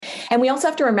And we also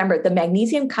have to remember the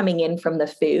magnesium coming in from the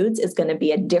foods is going to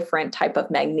be a different type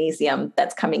of magnesium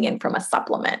that's coming in from a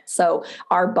supplement. So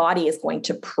our body is going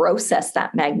to process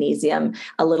that magnesium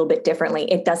a little bit differently.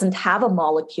 It doesn't have a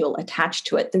molecule attached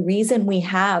to it. The reason we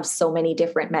have so many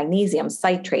different magnesium,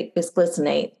 citrate,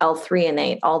 bisglycinate,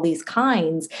 L-threonate, all these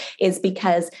kinds is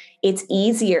because it's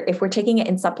easier if we're taking it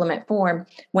in supplement form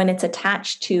when it's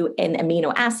attached to an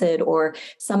amino acid or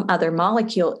some other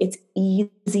molecule, it's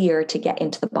easier to get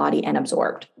into the body and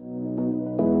absorbed.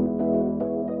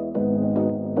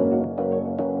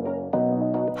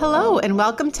 Hello, and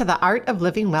welcome to the Art of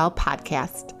Living Well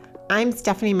podcast. I'm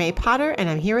Stephanie May Potter, and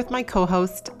I'm here with my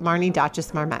co-host, Marnie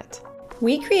Dotches-Marmette.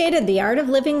 We created the Art of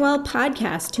Living Well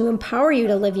podcast to empower you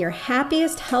to live your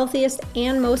happiest, healthiest,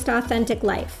 and most authentic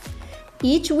life.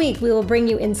 Each week, we will bring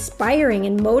you inspiring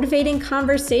and motivating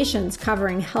conversations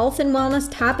covering health and wellness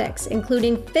topics,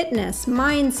 including fitness,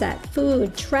 mindset,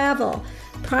 food, travel,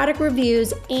 product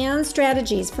reviews, and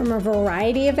strategies from a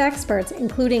variety of experts,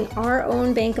 including our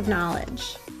own bank of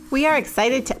knowledge. We are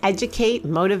excited to educate,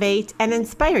 motivate, and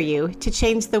inspire you to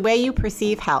change the way you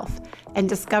perceive health and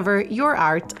discover your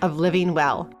art of living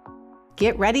well.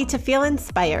 Get ready to feel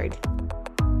inspired.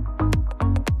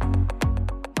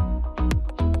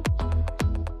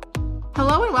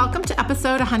 Hello and welcome to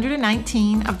episode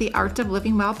 119 of the Art of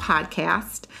Living Well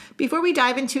podcast. Before we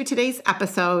dive into today's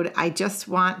episode, I just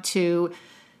want to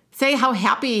say how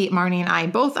happy Marnie and I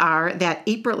both are that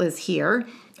April is here,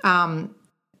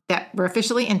 that we're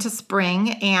officially into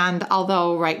spring. And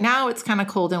although right now it's kind of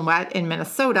cold and wet in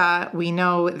Minnesota, we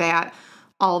know that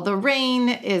all the rain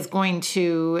is going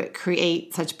to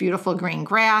create such beautiful green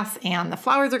grass and the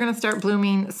flowers are going to start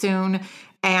blooming soon.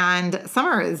 And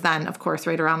summer is then, of course,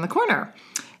 right around the corner.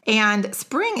 And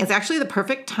spring is actually the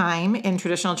perfect time in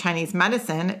traditional Chinese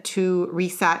medicine to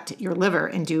reset your liver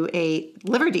and do a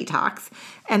liver detox.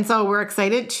 And so we're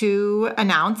excited to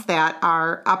announce that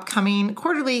our upcoming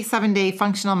quarterly 7-day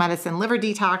functional medicine liver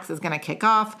detox is going to kick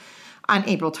off on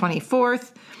April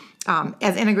 24th.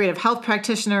 As integrative health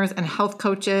practitioners and health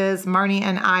coaches, Marnie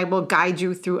and I will guide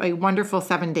you through a wonderful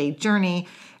 7-day journey.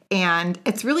 And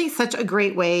it's really such a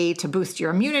great way to boost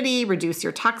your immunity, reduce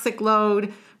your toxic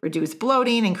load, reduce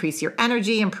bloating, increase your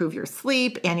energy, improve your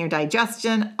sleep and your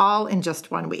digestion, all in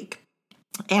just 1 week.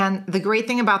 And the great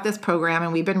thing about this program,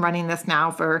 and we've been running this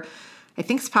now for, I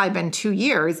think it's probably been 2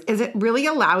 years, is it really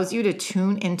allows you to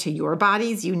tune into your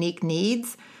body's unique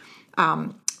needs,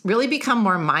 really become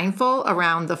more mindful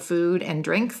around the food and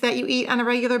drinks that you eat on a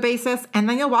regular basis, and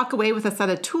then you'll walk away with a set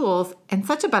of tools and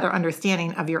such a better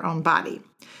understanding of your own body.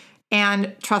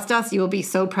 And trust us, you will be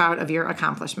so proud of your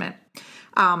accomplishment.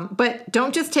 But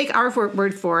don't just take our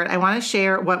word for it. I want to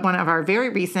share what one of our very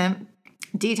recent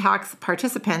detox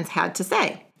participants had to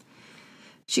say.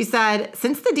 She said,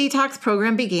 "Since the detox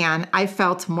program began, I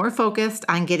felt more focused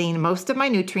on getting most of my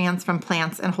nutrients from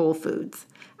plants and whole foods.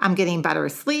 I'm getting better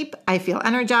sleep, I feel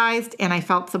energized, and I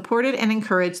felt supported and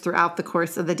encouraged throughout the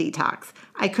course of the detox.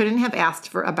 I couldn't have asked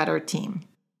for a better team."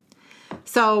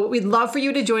 So we'd love for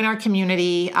you to join our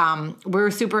community.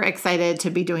 We're super excited to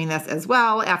be doing this as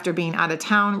well after being out of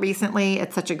town recently.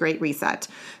 It's such a great reset.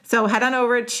 So head on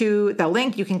over to the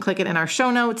link. You can click it in our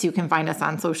show notes. You can find us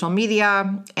on social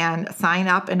media and sign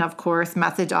up. And of course,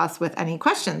 message us with any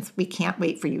questions. We can't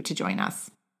wait for you to join us.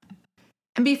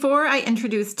 And before I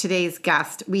introduce today's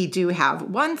guest, we do have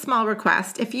one small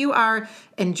request. If you are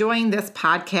enjoying this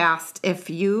podcast, if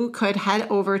you could head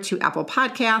over to Apple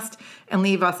Podcast and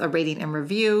leave us a rating and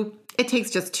review. It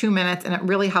takes just 2 minutes and it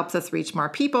really helps us reach more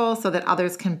people so that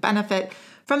others can benefit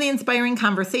from the inspiring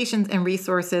conversations and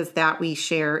resources that we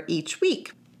share each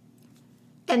week.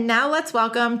 And now let's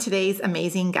welcome today's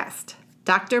amazing guest,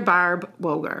 Dr. Barb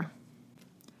Woegerer.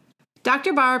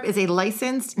 Dr. Barb is a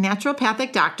licensed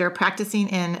naturopathic doctor practicing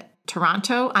in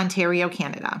Toronto, Ontario,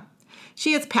 Canada.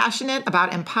 She is passionate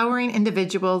about empowering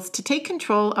individuals to take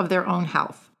control of their own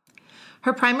health.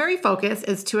 Her primary focus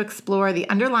is to explore the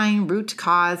underlying root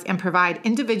cause and provide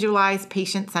individualized,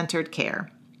 patient-centered care.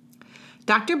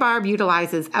 Dr. Barb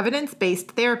utilizes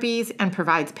evidence-based therapies and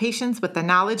provides patients with the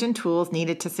knowledge and tools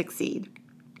needed to succeed.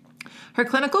 Her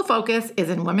clinical focus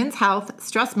is in women's health,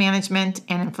 stress management,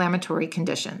 and inflammatory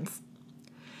conditions.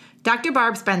 Dr.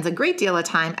 Barb spends a great deal of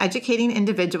time educating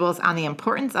individuals on the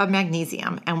importance of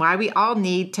magnesium and why we all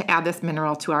need to add this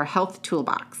mineral to our health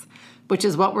toolbox, which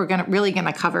is what we're really going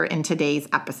to cover in today's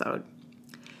episode.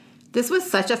 This was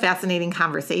such a fascinating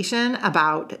conversation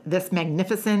about this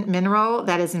magnificent mineral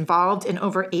that is involved in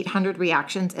over 800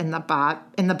 reactions in the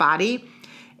body.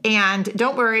 And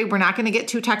don't worry, we're not going to get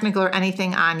too technical or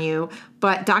anything on you,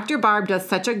 but Dr. Barb does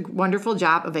such a wonderful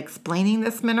job of explaining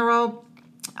this mineral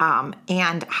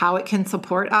and how it can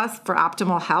support us for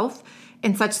optimal health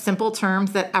in such simple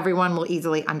terms that everyone will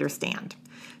easily understand.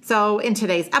 So in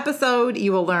today's episode,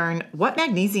 you will learn what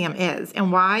magnesium is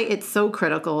and why it's so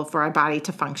critical for our body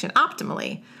to function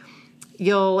optimally.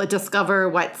 You'll discover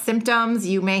what symptoms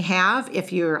you may have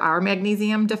if you are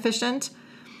magnesium deficient.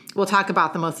 We'll talk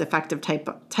about the most effective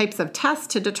types of tests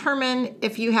to determine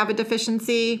if you have a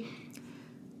deficiency.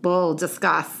 We'll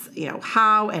discuss,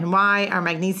 how and why our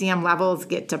magnesium levels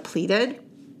get depleted.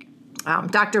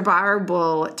 Dr. Barb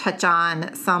will touch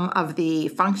on some of the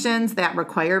functions that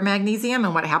require magnesium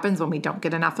and what happens when we don't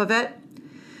get enough of it.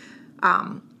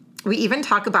 We even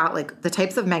talk about the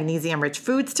types of magnesium-rich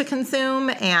foods to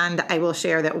consume, and I will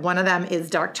share that one of them is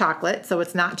dark chocolate, so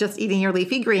it's not just eating your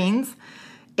leafy greens.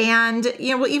 And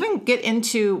we'll even get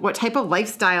into what type of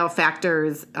lifestyle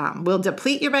factors will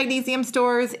deplete your magnesium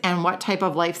stores and what type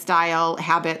of lifestyle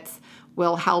habits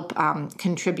will help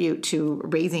contribute to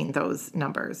raising those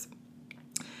numbers.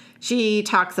 She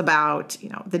talks about,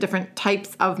 the different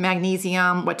types of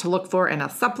magnesium, what to look for in a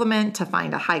supplement to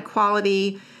find a high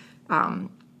quality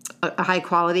one.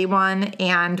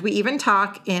 And we even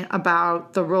talk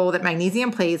about the role that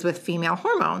magnesium plays with female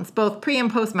hormones, both pre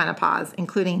and post menopause,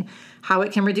 including how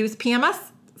it can reduce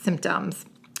PMS symptoms,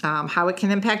 how it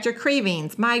can impact your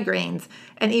cravings, migraines,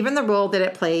 and even the role that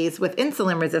it plays with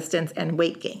insulin resistance and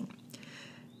weight gain.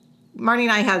 Marty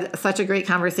and I had such a great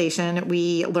conversation.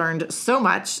 We learned so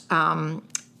much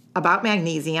about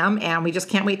magnesium, and we just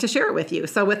can't wait to share it with you.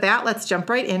 So with that, let's jump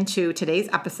right into today's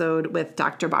episode with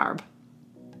Dr. Barb.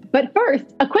 But first,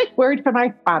 a quick word from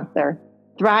our sponsor,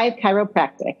 Thrive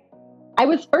Chiropractic. I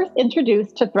was first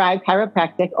introduced to Thrive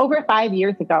Chiropractic over 5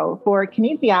 years ago for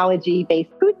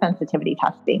kinesiology-based food sensitivity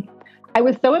testing. I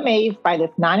was so amazed by this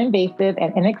non-invasive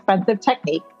and inexpensive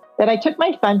technique that I took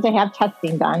my son to have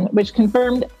testing done, which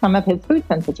confirmed some of his food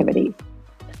sensitivities.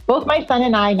 Both my son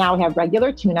and I now have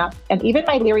regular tune-ups, and even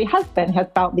my leery husband has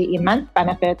felt the immense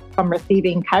benefits from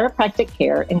receiving chiropractic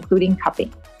care, including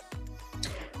cupping.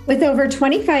 With over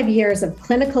 25 years of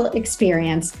clinical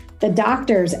experience, the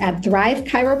doctors at Thrive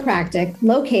Chiropractic,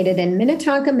 located in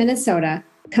Minnetonka, Minnesota,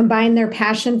 combine their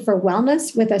passion for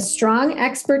wellness with a strong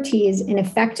expertise in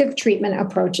effective treatment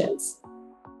approaches.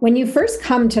 When you first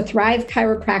come to Thrive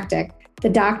Chiropractic, the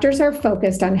doctors are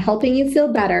focused on helping you feel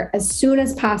better as soon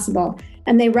as possible,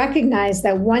 and they recognize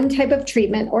that one type of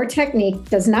treatment or technique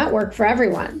does not work for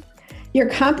everyone. Your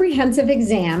comprehensive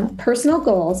exam, personal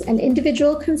goals, and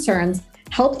individual concerns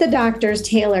help the doctors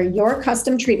tailor your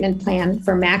custom treatment plan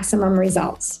for maximum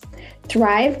results.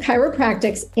 Thrive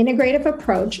Chiropractic's integrative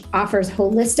approach offers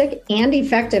holistic and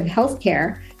effective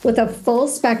healthcare with a full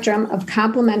spectrum of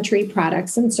complementary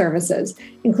products and services,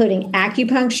 including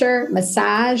acupuncture,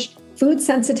 massage, food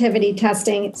sensitivity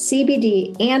testing,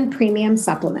 CBD, and premium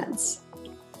supplements.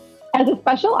 As a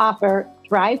special offer,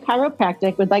 Thrive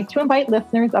Chiropractic would like to invite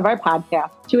listeners of our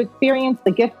podcast to experience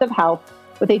the gift of health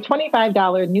with a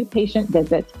 $25 new patient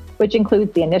visit, which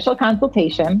includes the initial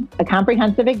consultation, a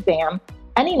comprehensive exam,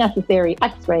 any necessary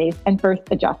x-rays, and first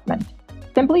adjustment.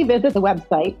 Simply visit the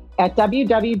website at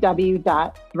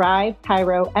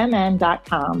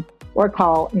www.thrivechiromn.com or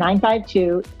call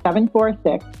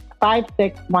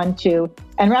 952-746-5612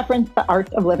 and reference the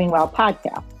Art of Living Well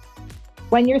podcast.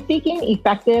 When you're seeking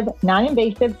effective,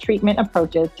 non-invasive treatment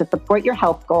approaches to support your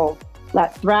health goals,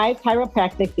 let Thrive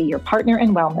Chiropractic be your partner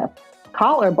in wellness.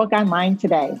 Call or book online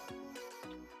today.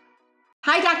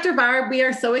 Hi, Dr. Barb. We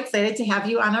are so excited to have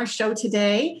you on our show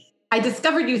today. I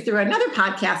discovered you through another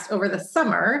podcast over the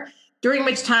summer, during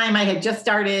which time I had just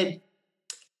started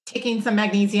taking some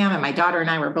magnesium, and my daughter and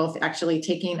I were both actually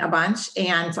taking a bunch.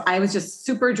 And so I was just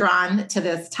super drawn to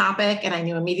this topic, and I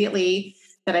knew immediately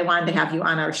that I wanted to have you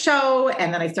on our show.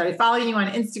 And then I started following you on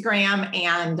Instagram.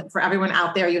 And for everyone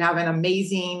out there, you have an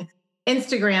amazing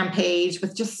Instagram page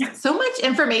with just so much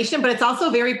information, but it's also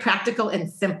very practical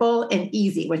and simple and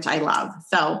easy, which I love.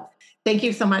 So thank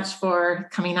you so much for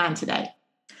coming on today.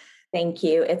 Thank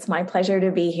you. It's my pleasure to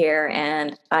be here.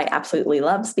 And I absolutely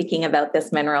love speaking about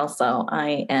this mineral. So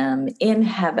I am in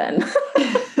heaven.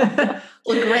 Well,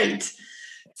 great.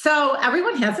 So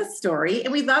everyone has a story,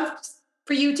 and we'd love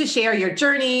for you to share your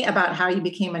journey about how you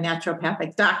became a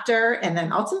naturopathic doctor, and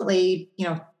then ultimately,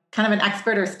 kind of an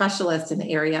expert or specialist in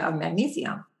the area of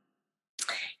magnesium.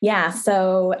 Yeah,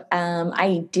 so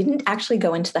I didn't actually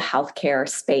go into the healthcare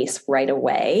space right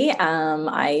away.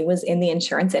 I was in the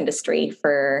insurance industry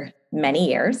for many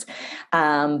years.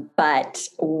 But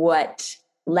what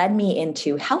led me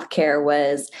into healthcare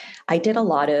was I did a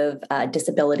lot of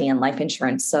disability and life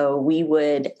insurance. So we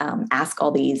would ask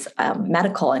all these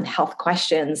medical and health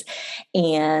questions.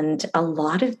 And a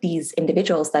lot of these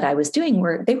individuals that I was doing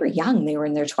they were young. They were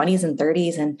in their 20s and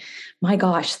 30s. And my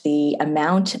gosh, the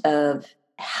amount of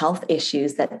health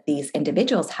issues that these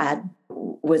individuals had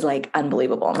was like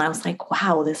unbelievable. And I was like,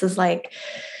 wow, this is like,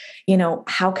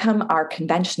 how come our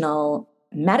conventional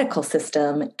medical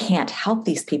system can't help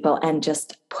these people and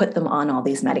just put them on all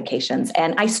these medications?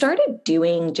 And I started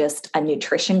doing just a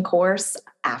nutrition course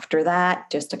after that,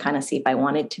 just to kind of see if I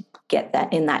wanted to get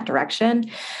that in that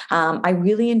direction. I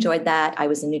really enjoyed that. I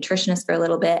was a nutritionist for a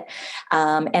little bit.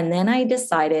 And then I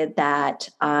decided that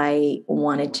I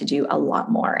wanted to do a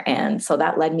lot more. And so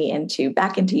that led me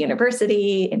back into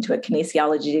university, into a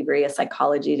kinesiology degree, a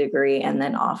psychology degree, and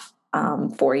then off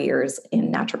 4 years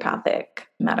in naturopathic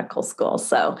medical school.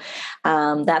 So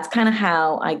that's kind of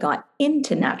how I got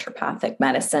into naturopathic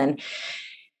medicine.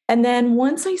 And then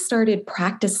once I started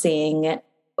practicing,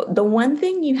 the one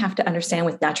thing you have to understand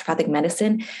with naturopathic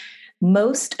medicine,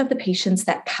 most of the patients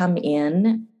that come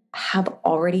in have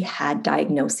already had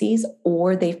diagnoses,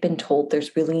 or they've been told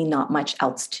there's really not much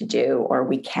else to do, or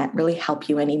we can't really help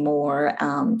you anymore.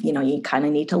 You kind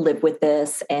of need to live with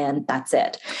this, and that's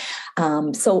it.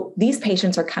 So these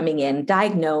patients are coming in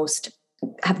diagnosed,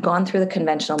 have gone through the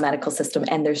conventional medical system,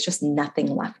 and there's just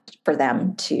nothing left for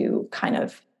them to kind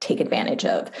of take advantage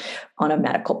of on a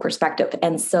medical perspective.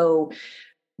 And so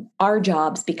our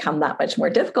jobs become that much more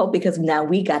difficult because now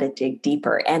we got to dig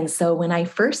deeper. And so when I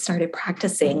first started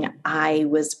practicing, I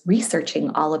was researching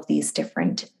all of these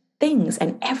different things.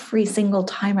 And every single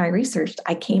time I researched,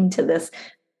 I came to this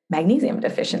magnesium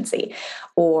deficiency,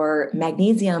 or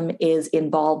magnesium is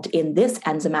involved in this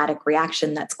enzymatic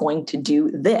reaction that's going to do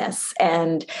this.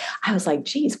 And I was like,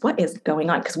 geez, what is going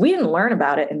on? Because we didn't learn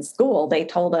about it in school. They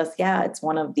told us, yeah, it's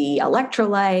one of the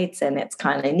electrolytes and it's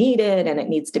kind of needed and it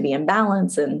needs to be in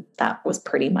balance. And that was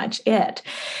pretty much it.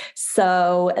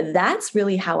 So that's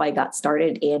really how I got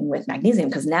started in with magnesium,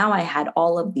 because now I had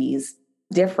all of these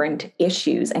different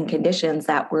issues and conditions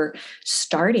that were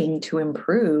starting to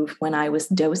improve when I was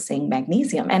dosing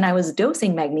magnesium. And I was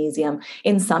dosing magnesium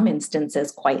in some instances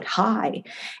quite high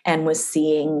and was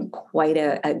seeing quite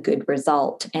a good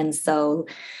result. And so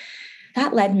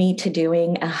that led me to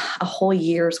doing a whole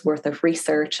year's worth of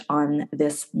research on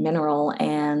this mineral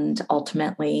and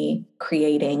ultimately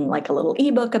creating like a little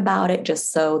ebook about it,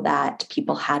 just so that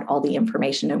people had all the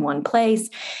information in one place.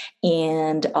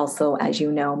 And also, as you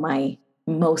know,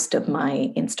 most of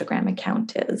my Instagram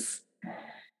account is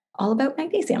all about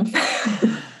magnesium.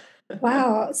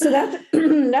 Wow. So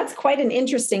that's quite an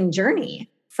interesting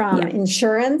journey from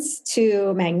insurance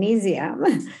to magnesium.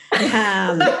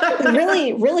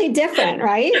 Really, really different,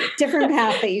 right? Different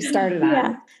path that you started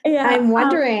on. Yeah. I'm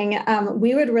wondering,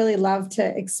 we would really love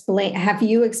to have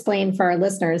you explain for our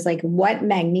listeners, like what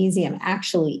magnesium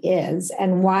actually is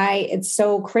and why it's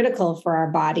so critical for our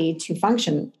body to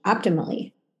function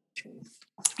optimally.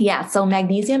 Yeah. So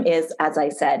magnesium is, as I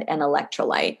said, an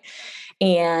electrolyte,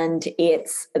 and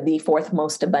it's the fourth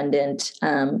most abundant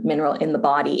mineral in the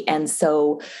body. And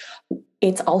so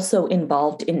it's also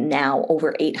involved in now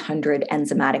over 800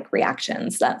 enzymatic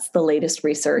reactions. That's the latest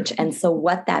research. And so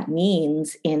what that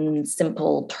means in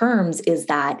simple terms is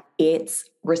that it's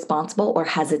responsible or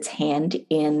has its hand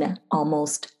in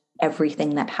almost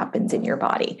everything that happens in your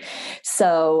body.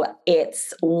 So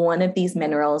it's one of these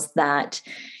minerals that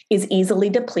is easily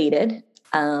depleted,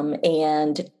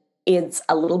 and it's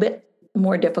a little bit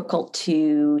more difficult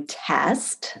to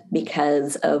test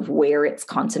because of where it's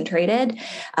concentrated.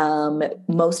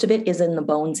 Most of it is in the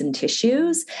bones and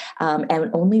tissues,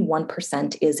 and only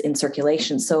 1% is in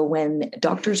circulation. So when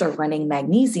doctors are running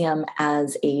magnesium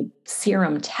as a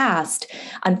serum test,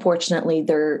 unfortunately,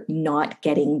 they're not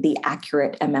getting the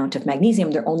accurate amount of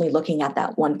magnesium. They're only looking at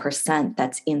that 1%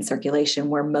 that's in circulation,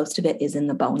 where most of it is in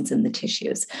the bones and the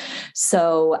tissues.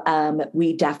 So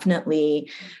we definitely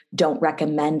don't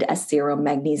recommend a serum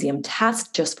magnesium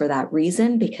test just for that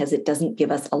reason, because it doesn't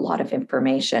give us a lot of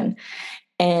information.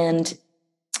 And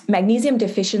magnesium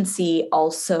deficiency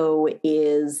also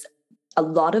is, a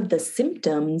lot of the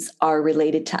symptoms are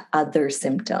related to other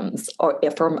symptoms or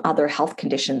from other health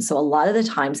conditions. So a lot of the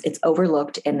times it's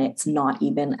overlooked and it's not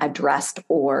even addressed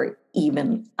or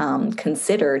even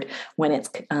considered when it's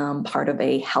part of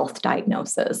a health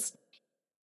diagnosis.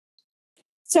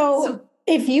 So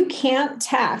if you can't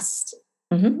test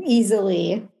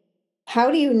easily,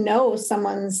 how do you know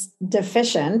someone's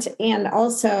deficient? And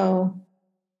also,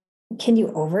 can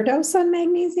you overdose on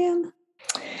magnesium?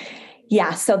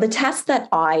 Yeah. So the test that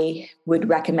I would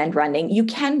recommend running, you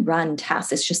can run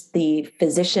tests. It's just the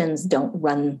physicians don't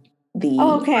run the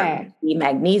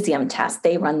magnesium test.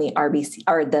 They run the RBC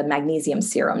or the magnesium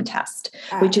serum test,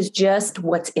 which is just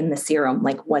what's in the serum,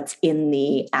 like what's in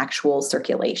the actual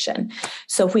circulation.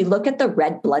 So if we look at the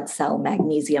red blood cell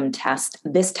magnesium test,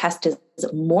 this test is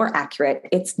more accurate.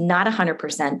 It's not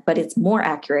 100%, but it's more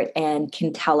accurate and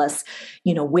can tell us,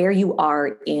 where you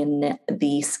are in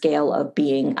the scale of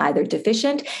being either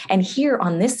deficient. And here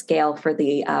on this scale for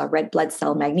the red blood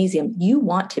cell magnesium, you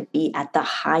want to be at the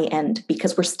high end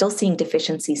because we're still seeing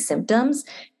deficiency symptoms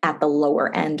at the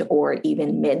lower end or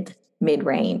even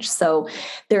mid-range. So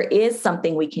there is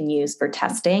something we can use for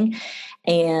testing,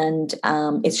 and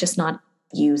it's just not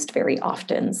used very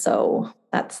often. So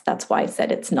that's why I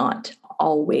said it's not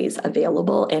always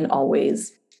available and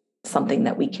always something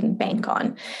that we can bank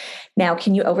on. Now,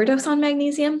 can you overdose on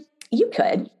magnesium? You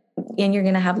could, and you're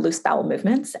going to have loose bowel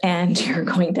movements and you're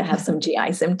going to have some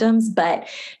GI symptoms, but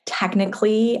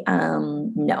technically,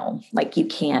 no, like you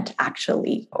can't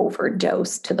actually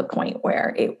overdose to the point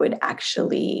where it would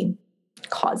actually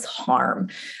cause harm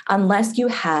unless you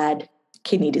had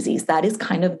kidney disease. That is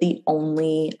kind of the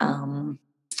only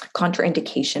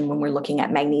contraindication when we're looking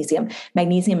at magnesium.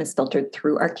 Magnesium is filtered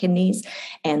through our kidneys.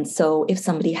 And so if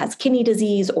somebody has kidney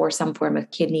disease or some form of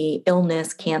kidney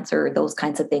illness, cancer, those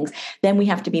kinds of things, then we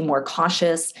have to be more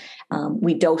cautious.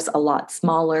 We dose a lot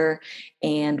smaller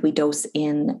and we dose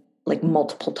in like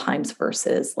multiple times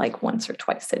versus like once or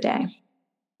twice a day.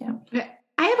 Yeah.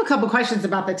 I have a couple questions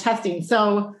about the testing.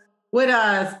 So would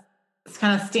a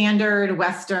kind of standard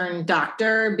Western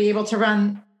doctor be able to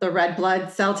run the red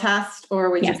blood cell test, or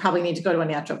would you probably need to go to a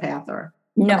naturopath? Or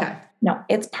no,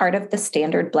 it's part of the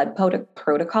standard blood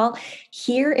protocol.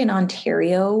 Here in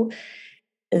Ontario,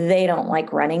 they don't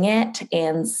like running it.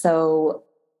 And so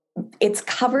it's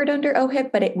covered under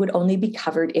OHIP, but it would only be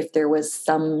covered if there was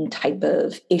some type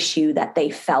of issue that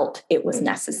they felt it was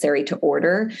necessary to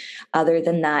order. Other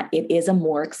than that, it is a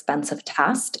more expensive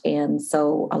test. And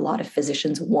so a lot of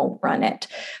physicians won't run it,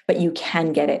 but you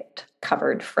can get it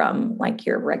covered from like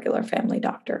your regular family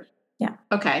doctor. Yeah.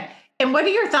 Okay. And what are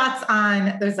your thoughts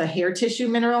on, there's a hair tissue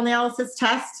mineral analysis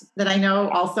test that I know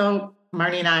also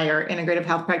Marnie and I are integrative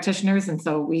health practitioners. And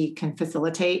so we can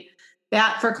facilitate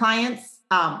that for clients.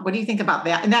 What do you think about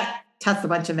that? And that tests a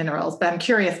bunch of minerals, but I'm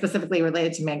curious specifically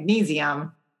related to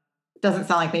magnesium. Doesn't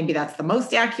sound like maybe that's the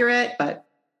most accurate, but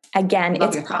again,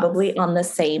 it's probably on the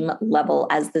same level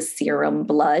as the serum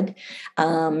blood.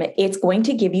 It's going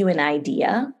to give you an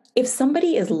idea. If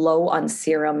somebody is low on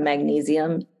serum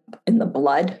magnesium in the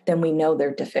blood, then we know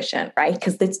they're deficient, right?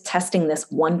 Because it's testing this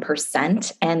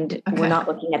 1% and we're not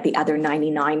looking at the other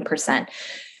 99%.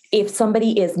 If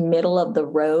somebody is middle of the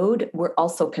road, we're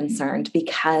also concerned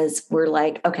because we're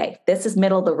like, okay, this is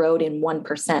middle of the road in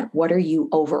 1%. What are you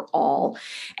overall?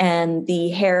 And the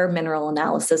hair mineral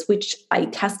analysis, which I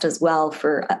test as well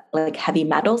for like heavy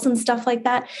metals and stuff like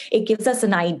that, it gives us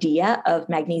an idea of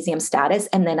magnesium status.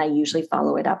 And then I usually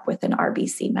follow it up with an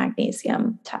RBC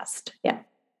magnesium test. Yeah.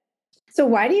 So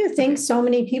why do you think so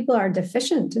many people are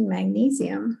deficient in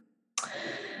magnesium?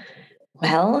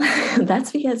 Well,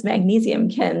 that's because magnesium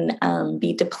can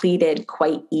be depleted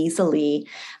quite easily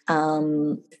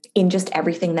in just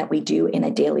everything that we do in a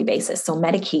daily basis. So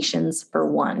medications, for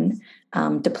one,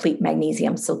 deplete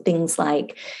magnesium. So things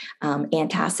like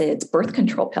antacids, birth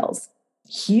control pills,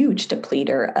 huge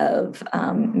depleter of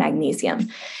magnesium.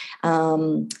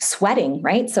 Sweating,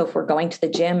 right? So if we're going to the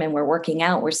gym and we're working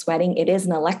out, we're sweating, it is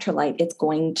an electrolyte. It's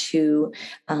going to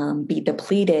be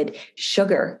depleted.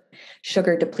 Sugar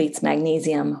depletes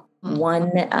magnesium.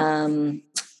 One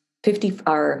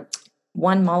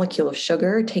molecule of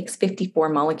sugar takes 54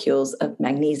 molecules of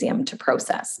magnesium to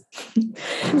process.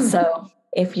 So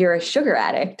if you're a sugar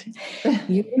addict,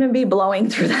 you're going to be blowing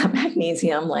through that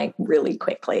magnesium like really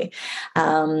quickly.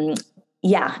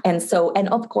 Yeah. And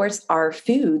of course, our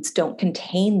foods don't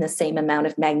contain the same amount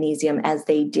of magnesium as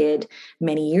they did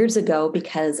many years ago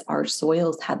because our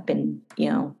soils have been,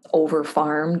 over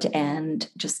farmed and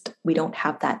just, we don't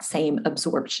have that same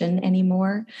absorption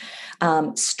anymore.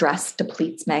 Stress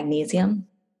depletes magnesium.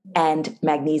 And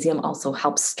magnesium also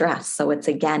helps stress. So it's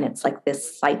like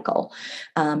this cycle.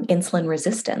 Insulin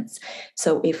resistance.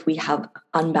 So if we have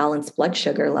unbalanced blood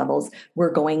sugar levels,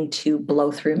 we're going to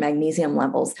blow through magnesium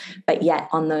levels. But yet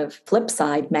on the flip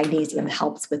side, magnesium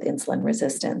helps with insulin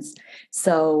resistance.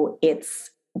 So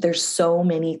there's so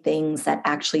many things that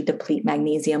actually deplete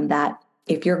magnesium that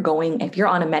if you're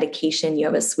on a medication, you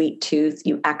have a sweet tooth,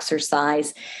 you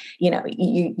exercise,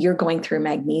 you're going through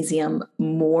magnesium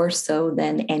more so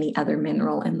than any other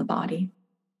mineral in the body.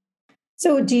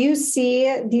 So do you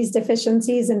see these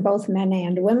deficiencies in both men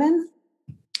and women?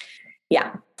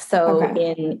 Yeah. So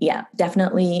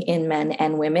definitely in men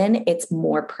and women, it's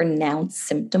more pronounced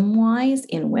symptom-wise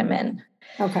in women.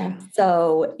 Okay.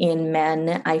 So in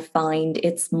men, I find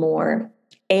it's more,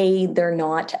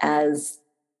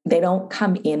 they don't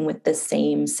come in with the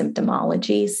same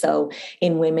symptomology. So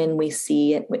in women, we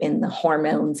see it in the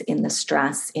hormones, in the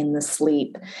stress, in the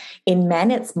sleep. In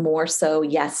men, it's more so,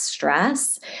 yes,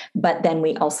 stress, but then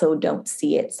we also don't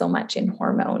see it so much in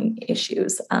hormone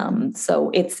issues. So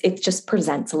it just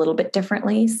presents a little bit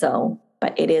differently. So,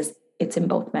 but it's in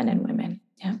both men and women.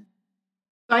 Yeah.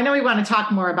 I know we want to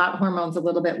talk more about hormones a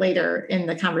little bit later in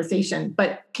the conversation,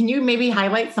 but can you maybe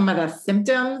highlight some of the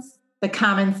symptoms, the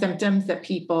common symptoms that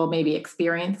people may be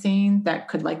experiencing that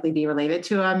could likely be related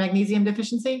to a magnesium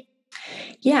deficiency?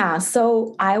 Yeah.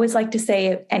 So I always like to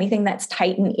say anything that's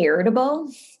tight and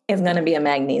irritable is going to be a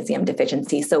magnesium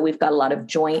deficiency. So we've got a lot of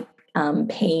joint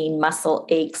pain, muscle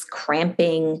aches,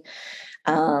 cramping.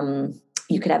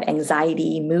 You could have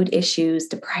anxiety, mood issues,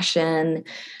 depression,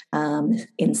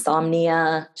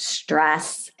 insomnia,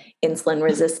 stress, insulin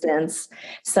resistance.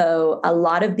 So a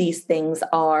lot of these things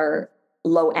are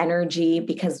low energy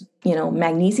because,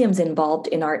 magnesium's involved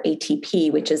in our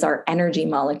ATP, which is our energy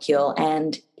molecule.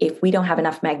 And if we don't have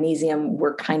enough magnesium,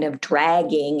 we're kind of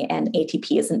dragging and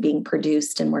ATP isn't being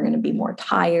produced and we're going to be more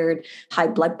tired, high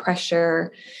blood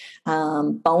pressure,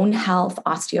 bone health,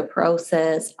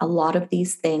 osteoporosis. A lot of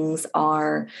these things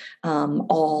are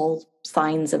all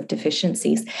signs of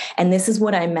deficiencies. And this is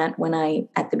what I meant when I,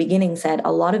 at the beginning, said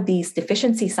a lot of these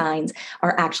deficiency signs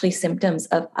are actually symptoms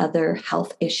of other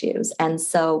health issues. And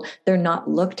so they're not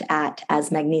looked at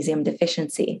as magnesium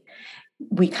deficiency.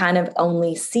 We kind of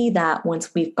only see that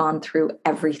once we've gone through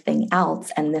everything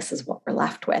else, and this is what we're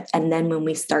left with. And then when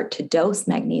we start to dose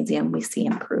magnesium, we see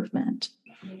improvement.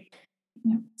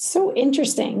 So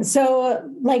interesting. So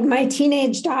like my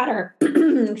teenage daughter,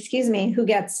 excuse me, who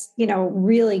gets,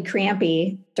 really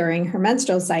crampy during her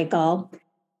menstrual cycle,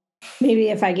 maybe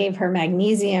if I gave her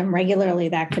magnesium regularly,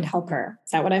 that could help her.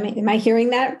 Is that what I mean? Am I hearing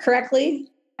that correctly?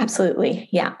 Absolutely.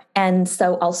 Yeah. And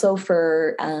so also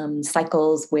for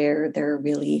cycles where they're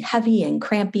really heavy and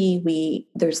crampy,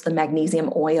 there's the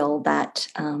magnesium oil that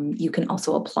you can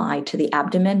also apply to the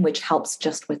abdomen, which helps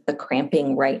just with the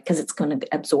cramping, right? Because it's going to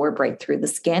absorb right through the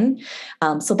skin.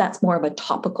 So that's more of a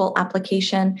topical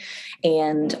application.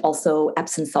 And also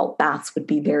Epsom salt baths would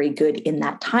be very good in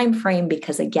that time frame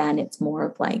because again, it's more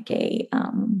of like a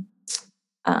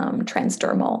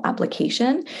transdermal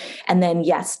application. And then,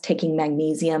 yes, taking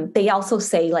magnesium. They also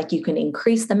say like you can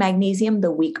increase the magnesium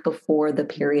the week before the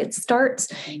period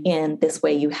starts. And this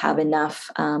way you have enough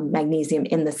magnesium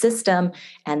in the system.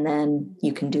 And then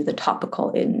you can do the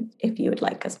topical if you would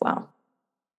like as well.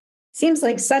 Seems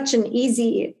like such an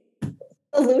easy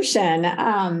solution.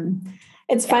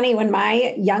 It's funny, when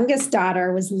my youngest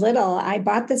daughter was little, I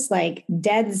bought this like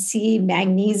Dead Sea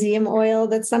magnesium oil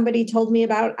that somebody told me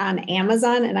about on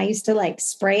Amazon. And I used to like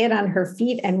spray it on her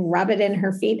feet and rub it in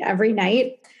her feet every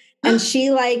night. And she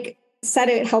said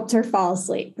it helped her fall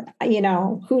asleep.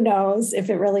 Who knows if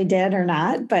it really did or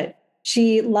not, but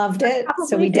she loved it.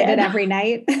 So we did it every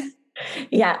night.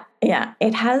 Yeah.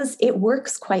 It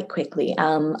works quite quickly.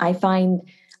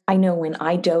 I know when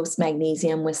I dose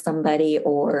magnesium with somebody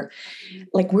or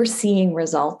like we're seeing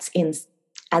results in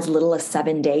as little as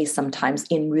 7 days, sometimes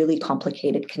in really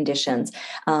complicated conditions.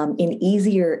 In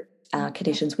easier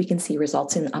conditions, we can see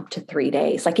results in up to 3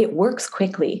 days. Like it works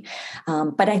quickly.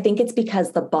 But I think it's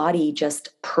because the body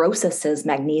just processes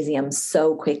magnesium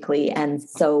so quickly and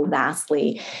so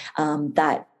vastly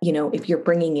that, if you're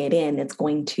bringing it in, it's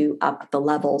going to up the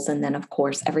levels. And then of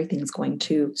course, everything's going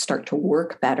to start to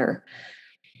work better.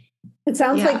 It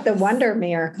sounds like the wonder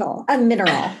miracle, a mineral,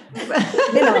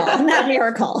 not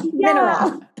miracle,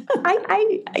 mineral.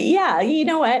 You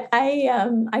know what?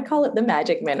 I call it the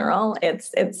magic mineral. It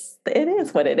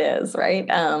is what it is, right?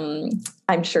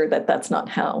 I'm sure that that's not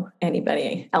how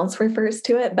anybody else refers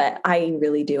to it, but I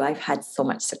really do. I've had so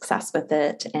much success with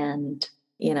it, and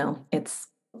it's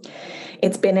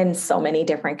been in so many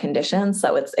different conditions.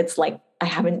 So it's like I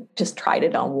haven't just tried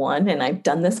it on one, and I've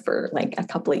done this for like a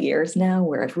couple of years now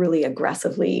where I've really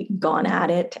aggressively gone at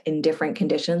it in different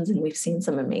conditions, and we've seen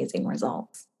some amazing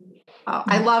results. Oh,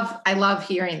 I love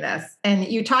hearing this. And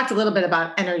you talked a little bit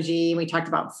about energy. We talked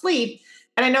about sleep.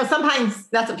 And I know sometimes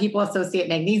that's what people associate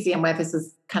magnesium with. This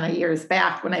was kind of years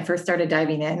back when I first started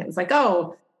diving in. It was like,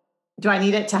 oh, do I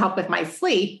need it to help with my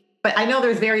sleep? But I know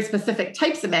there's very specific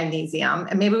types of magnesium.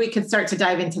 And maybe we could start to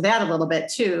dive into that a little bit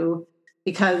too,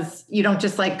 because you don't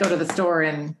just like go to the store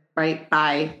and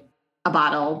buy a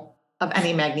bottle of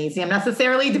any magnesium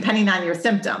necessarily, depending on your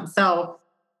symptoms. So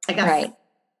I guess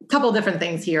a couple different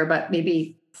things here, but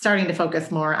maybe starting to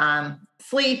focus more on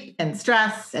sleep and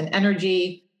stress and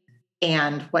energy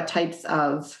and what types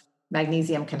of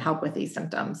magnesium can help with these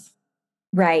symptoms.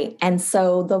 Right. And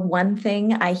so the one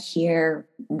thing I hear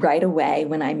right away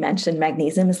when I mention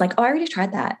magnesium is like, oh, I already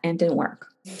tried that and it didn't work.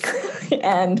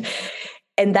 and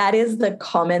that is the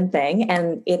common thing.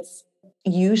 And it's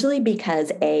usually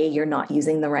because A, you're not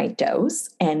using the right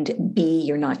dose, and B,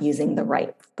 you're not using the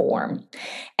right form.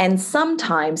 And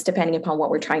sometimes, depending upon what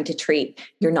we're trying to treat,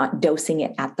 you're not dosing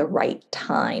it at the right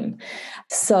time.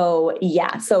 So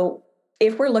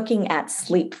if we're looking at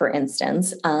sleep, for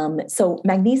instance, so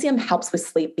magnesium helps with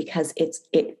sleep because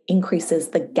it increases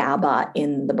the GABA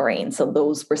in the brain. So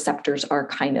those receptors are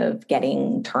kind of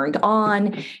getting turned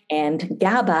on, and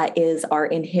GABA is our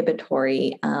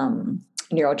inhibitory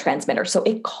neurotransmitter. So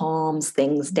it calms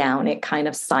things down. It kind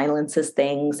of silences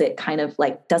things. It kind of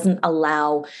like doesn't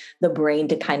allow the brain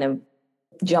to kind of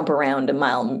jump around a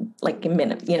mile, like a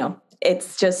minute,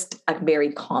 it's just a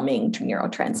very calming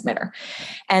neurotransmitter.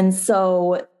 And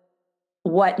so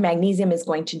what magnesium is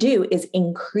going to do is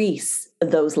increase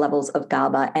those levels of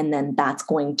GABA, and then that's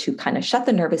going to kind of shut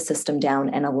the nervous system down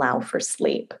and allow for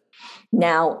sleep.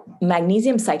 Now,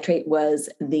 magnesium citrate was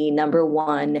the number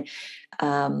one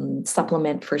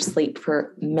supplement for sleep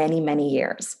for many, many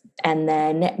years. And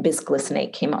then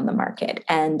bisglycinate came on the market.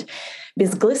 And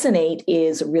bisglycinate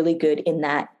is really good in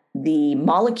that the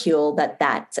molecule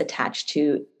that's attached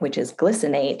to, which is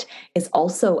glycinate, is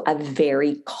also a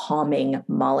very calming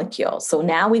molecule. So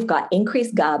now we've got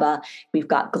increased GABA, we've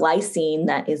got glycine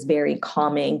that is very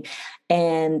calming,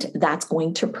 and that's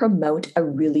going to promote a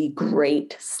really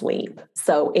great sleep.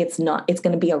 So it's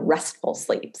going to be a restful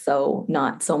sleep. So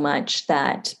not so much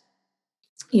that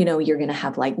you're going to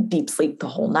have like deep sleep the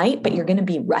whole night, but you're going to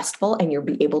be restful and you'll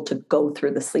be able to go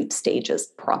through the sleep stages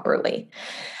properly.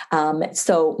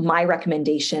 So my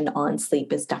recommendation on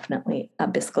sleep is definitely a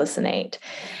bisglycinate.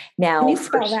 Now, can you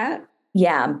spell that?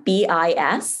 Yeah,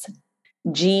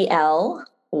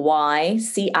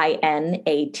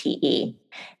 bisglycinate.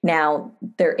 Now,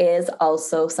 there is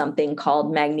also something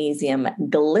called magnesium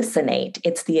glycinate.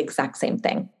 It's the exact same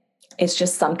thing. It's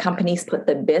just some companies put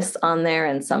the bis on there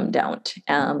and some don't.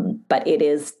 But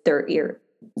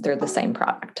they're the same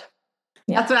product.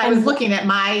 Yeah. That's what I was looking at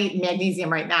my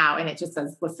magnesium right now, and it just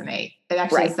says glycinate. It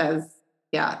actually says,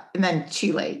 and then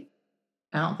chelate.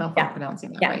 I don't know if I'm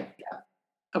pronouncing that right.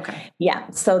 Yeah. Okay. Yeah.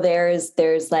 So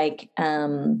there's like,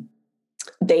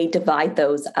 they divide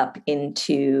those up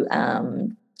into,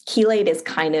 chelate is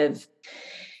kind of,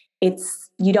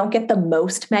 you don't get the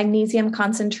most magnesium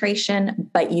concentration,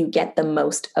 but you get the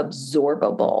most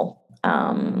absorbable,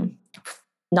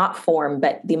 not form,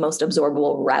 but the most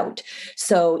absorbable route.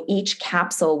 So each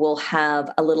capsule will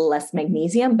have a little less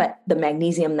magnesium, but the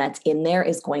magnesium that's in there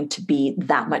is going to be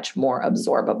that much more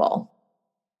absorbable.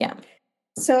 Yeah.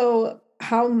 So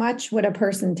how much would a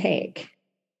person take?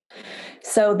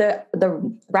 So the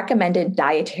recommended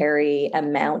dietary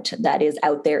amount that is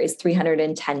out there is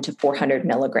 310 to 400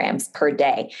 milligrams per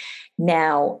day.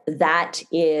 Now, that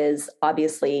is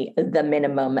obviously the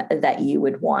minimum that you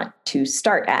would want to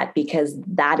start at, because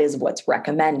that is what's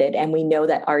recommended. And we know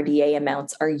that RDA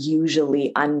amounts are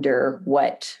usually under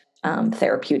what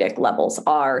therapeutic levels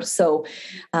are. So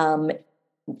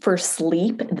for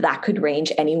sleep, that could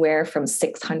range anywhere from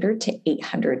 600 to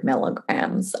 800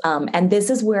 milligrams. And this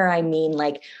is where I mean,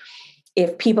 like,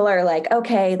 if people are like,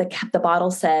 okay, the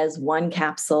bottle says 1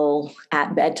 capsule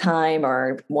at bedtime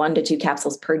or 1 to 2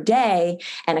 capsules per day,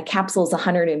 and a capsule is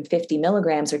 150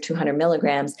 milligrams or 200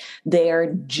 milligrams,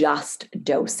 they're just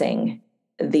dosing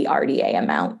the RDA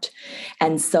amount.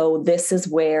 And so this is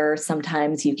where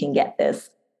sometimes you can get this,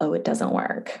 oh, it doesn't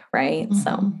work, right? Mm-hmm.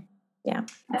 So, yeah.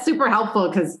 That's super helpful,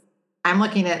 because I'm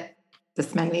looking at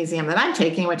this magnesium that I'm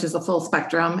taking, which is a full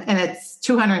spectrum, and it's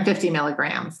 250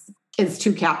 milligrams is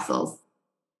 2 capsules.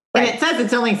 Right. And it says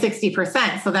it's only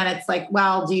 60%. So then it's like,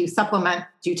 well, do you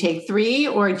take 3,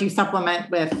 or do you supplement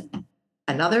with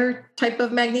another type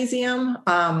of magnesium?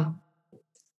 And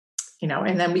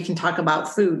then we can talk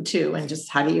about food too, and just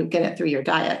how do you get it through your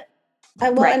diet?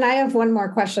 And I have one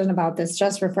more question about this,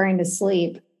 just referring to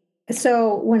sleep.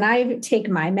 So when I take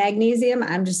my magnesium,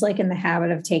 I'm just like in the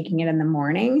habit of taking it in the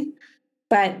morning.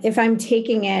 But if I'm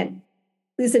taking it,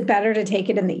 is it better to take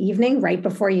it in the evening right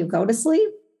before you go to sleep?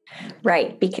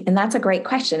 Right. And that's a great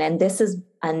question. And this is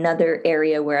another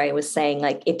area where I was saying,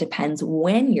 like, it depends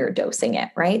when you're dosing it,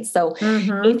 right? So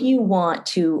if you want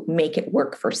to make it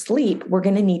work for sleep, we're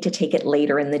going to need to take it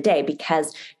later in the day,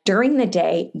 because during the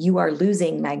day you are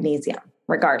losing magnesium,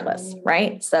 regardless,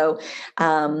 right? So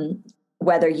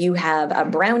whether you have a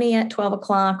brownie at 12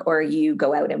 o'clock or you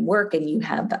go out and work and you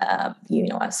have, a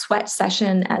sweat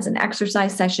session as an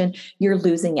exercise session, you're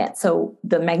losing it. So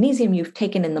the magnesium you've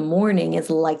taken in the morning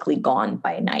is likely gone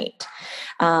by night.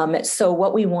 So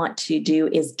what we want to do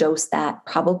is dose that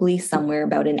probably somewhere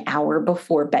about an hour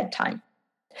before bedtime,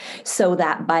 so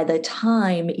that by the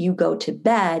time you go to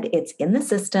bed, it's in the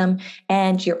system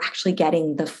and you're actually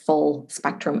getting the full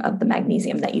spectrum of the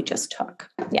magnesium that you just took.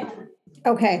 Yeah.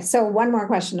 Okay. So one more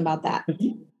question about that.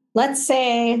 Mm-hmm. Let's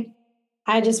say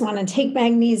I just want to take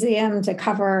magnesium to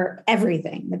cover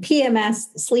everything, the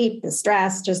PMS, the sleep, the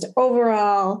stress, just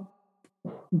overall,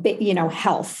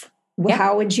 health. Yeah.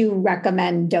 How would you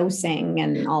recommend dosing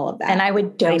and all of that? And I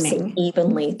would dose it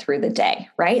evenly through the day,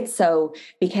 right? So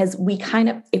because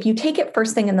if you take it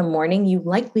first thing in the morning, you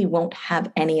likely won't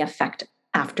have any effect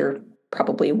after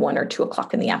probably 1 or 2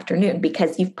 o'clock in the afternoon,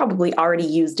 because you've probably already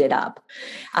used it up.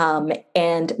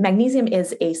 And magnesium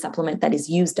is a supplement that is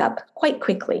used up quite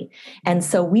quickly. And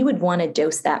so we would want to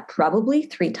dose that probably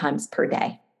 3 times per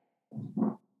day.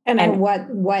 And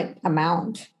what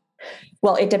amount?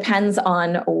 Well, it depends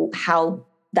on how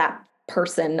that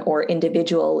person or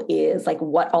individual is, like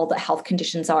what all the health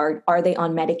conditions are. Are they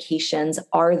on medications?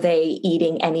 Are they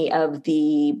eating any of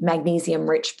the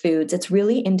magnesium-rich foods? It's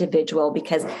really individual,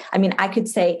 because, I could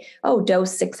say,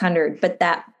 dose 600, but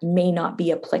that may not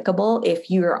be applicable if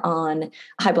you're on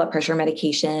high blood pressure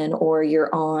medication or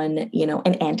you're on, an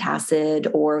antacid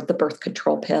or the birth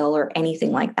control pill or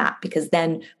anything like that, because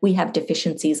then we have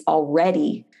deficiencies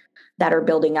already that are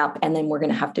building up, and then we're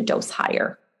going to have to dose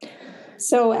higher.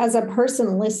 So as a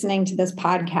person listening to this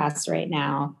podcast right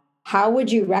now, how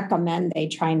would you recommend they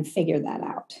try and figure that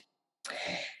out?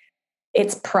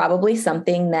 It's probably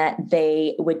something that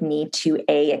they would need to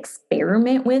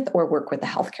experiment with or work with a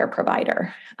healthcare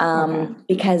provider,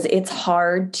 because it's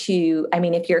hard to,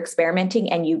 if you're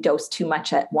experimenting and you dose too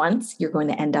much at once, you're going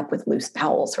to end up with loose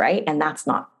bowels, right? And that's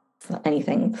not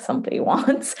anything somebody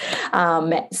wants.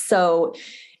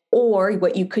 Or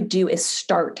what you could do is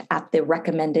start at the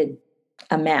recommended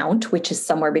amount, which is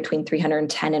somewhere between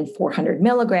 310 and 400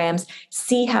 milligrams,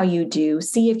 see how you do,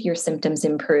 see if your symptoms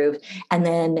improve, and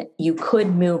then you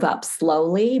could move up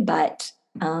slowly. But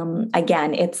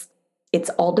again, it's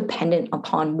all dependent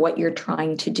upon what you're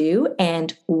trying to do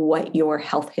and what your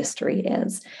health history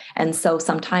is. And so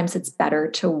sometimes it's better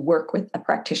to work with a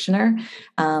practitioner,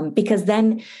 because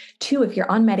then too, if you're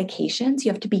on medications,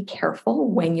 you have to be careful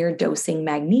when you're dosing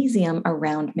magnesium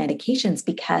around medications,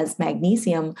 because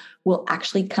magnesium will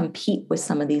actually compete with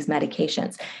some of these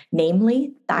medications,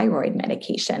 namely thyroid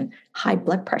medication, high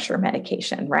blood pressure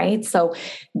medication, right? So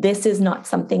this is not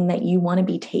something that you want to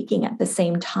be taking at the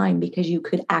same time, because you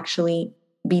could actually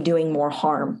be doing more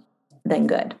harm than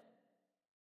good.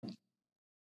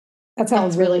 That's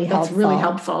really helpful. That's really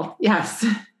helpful. Yes.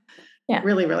 Yeah.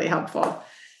 Really, really helpful.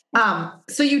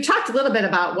 So you talked a little bit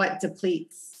about what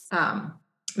depletes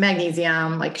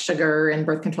magnesium, like sugar and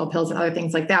birth control pills and other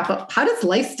things like that. But how does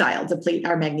lifestyle deplete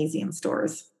our magnesium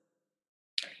stores?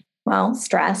 Well,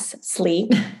 stress,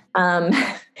 sleep, and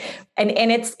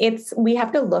it's we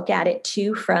have to look at it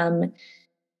too from,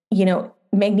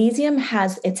 magnesium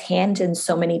has its hand in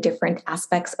so many different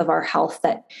aspects of our health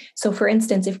so for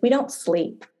instance, if we don't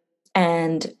sleep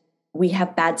and we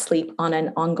have bad sleep on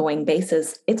an ongoing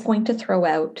basis, it's going to throw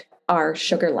out our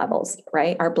sugar levels,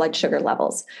 right? Our blood sugar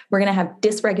levels. We're going to have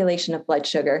dysregulation of blood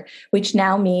sugar, which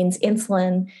now means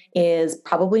insulin is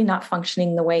probably not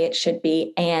functioning the way it should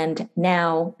be. And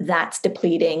now that's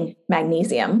depleting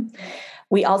magnesium.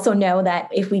 We also know that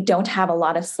if we don't have a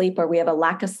lot of sleep or we have a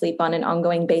lack of sleep on an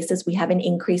ongoing basis, we have an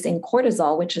increase in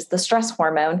cortisol, which is the stress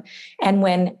hormone. And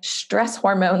when stress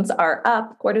hormones are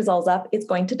up, cortisol's up, it's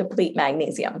going to deplete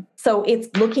magnesium. So it's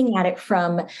looking at it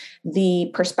from the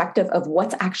perspective of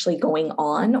what's actually going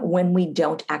on when we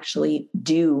don't actually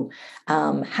do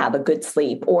have a good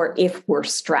sleep, or if we're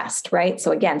stressed, right?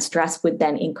 So again, stress would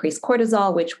then increase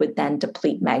cortisol, which would then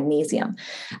deplete magnesium.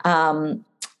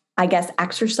 I guess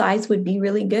exercise would be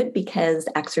really good, because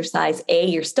exercise,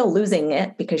 you're still losing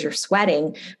it because you're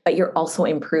sweating, but you're also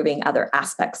improving other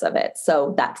aspects of it.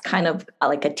 So that's kind of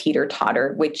like a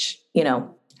teeter-totter, which,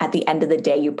 at the end of the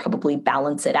day, you probably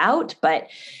balance it out, but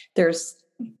there's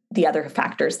the other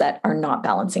factors that are not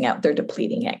balancing out. They're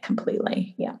depleting it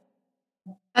completely. Yeah.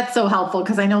 That's so helpful,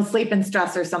 because I know sleep and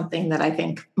stress are something that I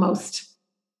think most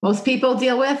people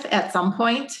deal with at some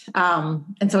point.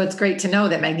 And so it's great to know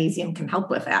that magnesium can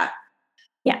help with that.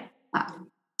 Yeah.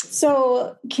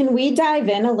 So can we dive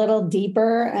in a little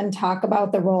deeper and talk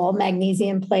about the role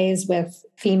magnesium plays with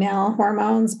female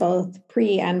hormones, both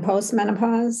pre and post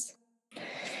menopause?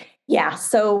 Yeah.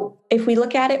 So if we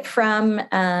look at it from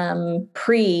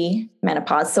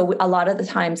pre-menopause, so a lot of the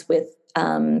times with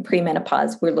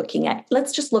pre-menopause, we're looking at,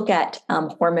 let's just look at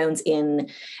hormones in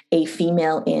a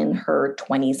female in her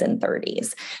 20s and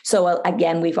 30s. So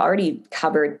again, we've already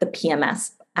covered the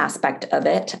PMS aspect of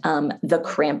it, the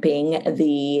cramping,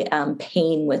 the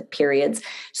pain with periods.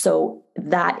 So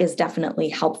that is definitely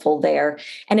helpful there.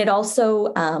 And it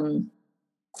also,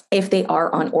 if they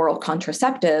are on oral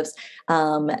contraceptives,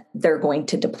 they're going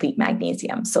to deplete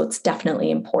magnesium. So it's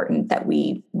definitely important that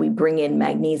we bring in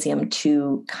magnesium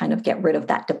to kind of get rid of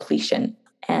that depletion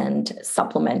and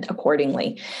supplement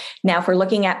accordingly. Now, if we're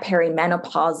looking at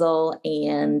perimenopausal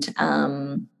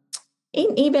and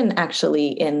even actually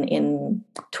in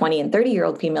 20 and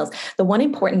 30-year-old females, the one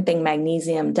important thing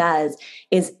magnesium does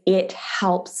is it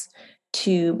helps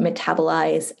to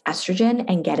metabolize estrogen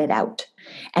and get it out.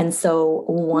 And so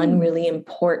one really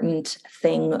important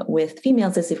thing with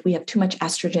females is if we have too much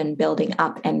estrogen building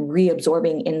up and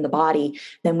reabsorbing in the body,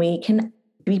 then we can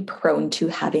be prone to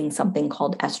having something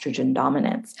called estrogen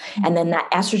dominance. And then that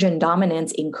estrogen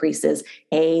dominance increases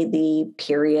the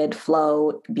period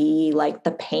flow, B, like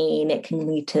the pain. It can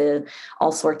lead to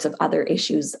all sorts of other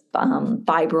issues,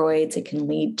 fibroids. It can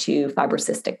lead to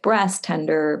fibrocystic breasts,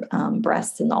 tender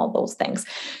breasts, and all those things.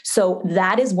 So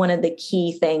that is one of the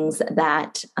key things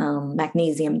that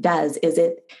magnesium does, is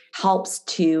it helps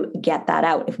to get that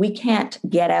out. If we can't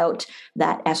get out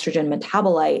that estrogen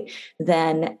metabolite,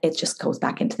 then it just goes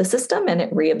back into the system and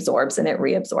it reabsorbs and it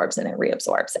reabsorbs and it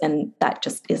reabsorbs. And that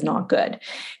just is not good.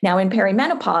 Now in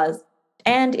perimenopause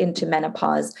and into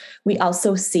menopause, we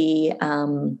also see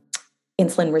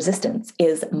insulin resistance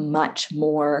is much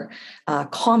more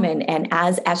common. And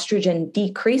as estrogen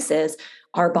decreases,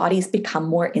 our bodies become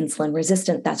more insulin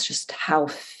resistant. That's just how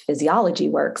physiology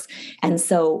works. And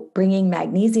so bringing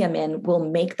magnesium in will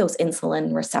make those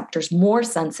insulin receptors more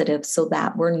sensitive so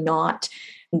that we're not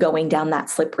going down that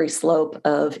slippery slope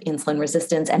of insulin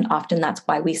resistance. And often that's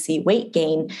why we see weight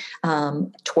gain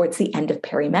towards the end of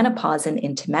perimenopause and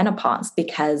into menopause,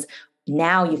 because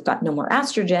now you've got no more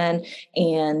estrogen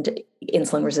and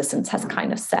insulin resistance has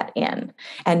kind of set in.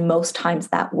 And most times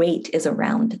that weight is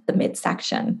around the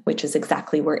midsection, which is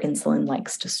exactly where insulin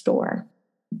likes to store.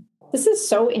 This is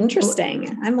so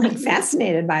interesting. I'm like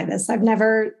fascinated by this. I've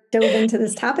never dove into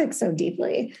this topic so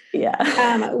deeply.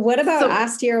 Yeah. What about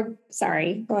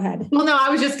Sorry, go ahead. Well, no, I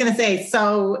was just going to say,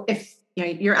 so if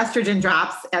your estrogen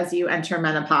drops as you enter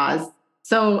menopause,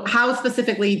 so how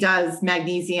specifically does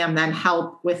magnesium then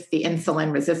help with the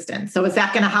insulin resistance? So is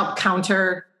that going to help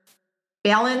counterbalance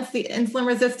the insulin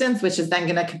resistance, which is then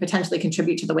going to potentially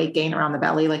contribute to the weight gain around the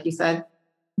belly, like you said?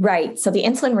 Right. So the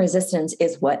insulin resistance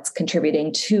is what's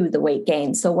contributing to the weight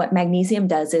gain. So what magnesium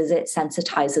does is it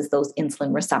sensitizes those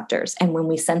insulin receptors. And when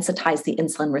we sensitize the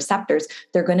insulin receptors,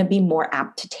 they're going to be more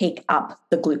apt to take up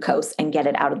the glucose and get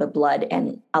it out of the blood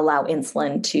and allow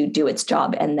insulin to do its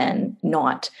job and then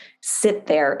not sit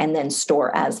there and then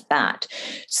store as fat.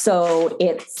 So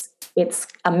it's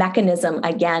a mechanism,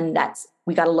 again,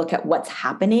 we got to look at what's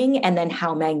happening and then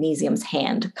how magnesium's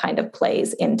hand kind of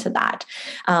plays into that.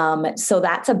 So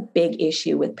that's a big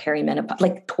issue with perimenopause,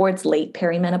 like towards late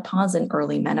perimenopause and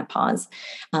early menopause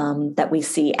that we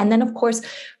see. And then, of course,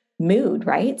 mood,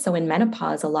 right? So in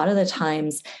menopause, a lot of the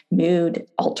times mood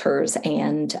alters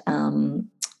and,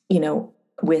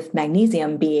 with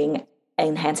magnesium being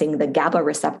enhancing the GABA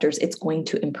receptors, it's going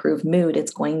to improve mood.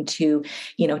 It's going to,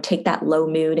 take that low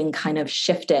mood and kind of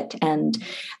shift it. And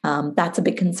that's a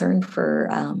big concern for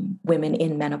women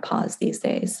in menopause these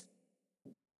days.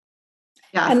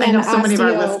 Yeah, and then I know so many of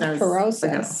our listeners.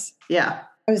 Osteoporosis. Yeah.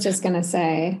 I was just going to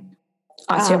say.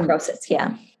 Osteoporosis,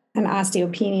 yeah. And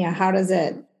osteopenia, how does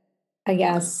it, I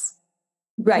guess,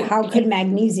 right? How could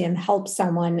magnesium help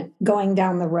someone going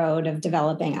down the road of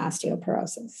developing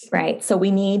osteoporosis? Right. So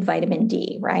we need vitamin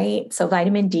D, right? So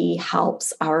vitamin D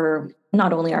helps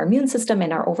not only our immune system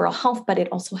and our overall health, but it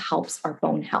also helps our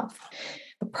bone health.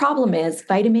 The problem is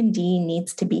vitamin D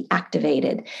needs to be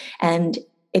activated. And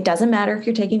it doesn't matter if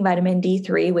you're taking vitamin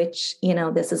D3, which,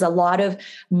 this is a lot of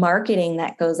marketing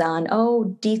that goes on.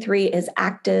 Oh, D3 is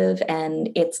active and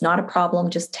it's not a problem.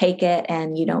 Just take it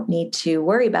and you don't need to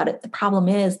worry about it. The problem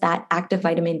is that active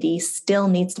vitamin D still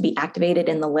needs to be activated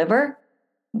in the liver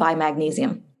by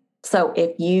magnesium. So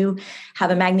if you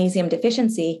have a magnesium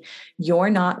deficiency, you're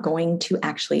not going to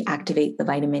actually activate the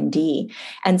vitamin D.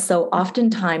 And so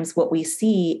oftentimes what we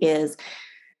see is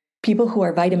People who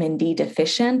are vitamin D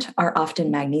deficient are often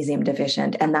magnesium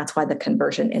deficient, and that's why the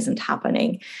conversion isn't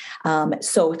happening.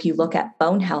 So if you look at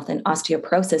bone health and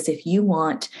osteoporosis, if you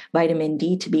want vitamin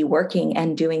D to be working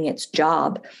and doing its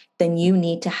job, then you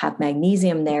need to have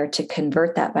magnesium there to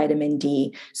convert that vitamin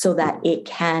D so that it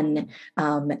can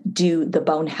do the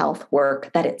bone health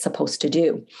work that it's supposed to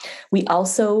do. We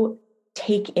also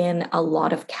take in a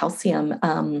lot of calcium.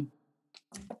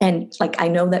 And like, I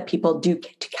know that people do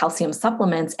calcium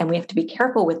supplements, and we have to be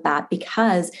careful with that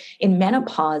because in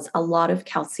menopause, a lot of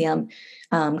calcium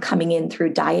coming in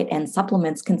through diet and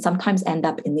supplements can sometimes end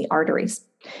up in the arteries.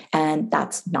 And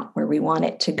that's not where we want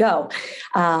it to go.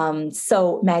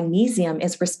 So magnesium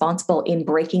is responsible in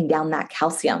breaking down that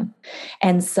calcium.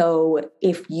 And so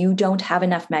if you don't have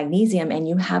enough magnesium and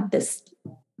you have this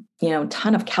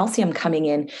ton of calcium coming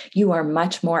in, you are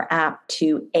much more apt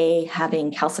to A, having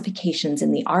calcifications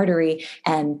in the artery,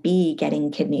 and B,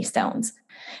 getting kidney stones,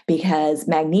 because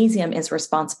magnesium is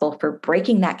responsible for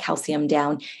breaking that calcium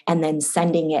down and then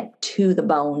sending it to the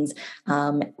bones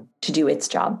to do its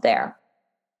job there.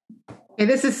 Okay,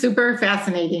 this is super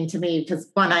fascinating to me because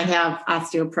one, I have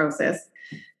osteoporosis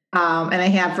and I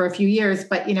have for a few years,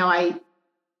 but I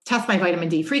test my vitamin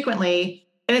D frequently.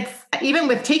 And it's even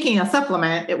with taking a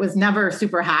supplement, it was never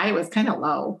super high. It was kind of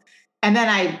low. And then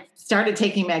I started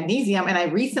taking magnesium and I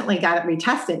recently got it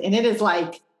retested and it is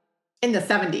like in the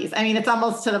 70s. I mean, it's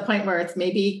almost to the point where it's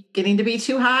maybe getting to be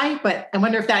too high, but I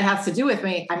wonder if that has to do with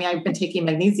me. I mean, I've been taking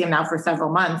magnesium now for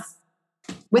several months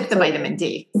with the vitamin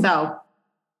D. So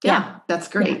yeah, that's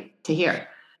great to hear.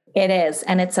 It is.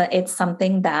 And it's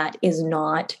something that is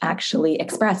not actually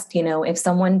expressed. If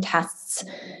someone tests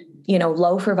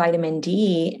low for vitamin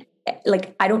D,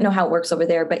 like, I don't know how it works over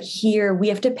there, but here we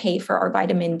have to pay for our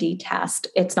vitamin D test.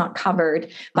 It's not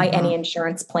covered by any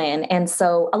insurance plan. And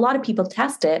so a lot of people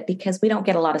test it because we don't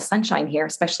get a lot of sunshine here,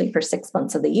 especially for 6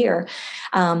 months of the year.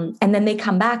 And then they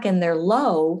come back and they're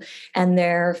low and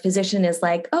their physician is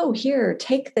like, oh, here,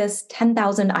 take this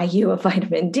 10,000 IU of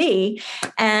vitamin D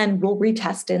and we'll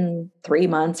retest in 3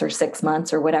 months or 6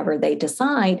 months or whatever they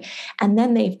decide. And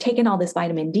then they've taken all this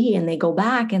vitamin D and they go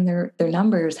back and their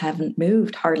numbers haven't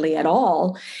moved hardly at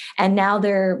all. And now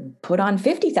they're put on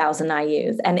 50,000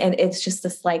 IUs. And it's just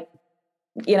this like,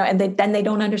 and then they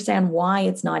don't understand why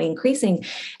it's not increasing.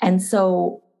 And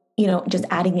so, just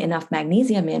adding enough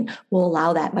magnesium in will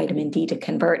allow that vitamin D to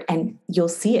convert, and you'll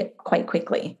see it quite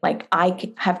quickly. Like,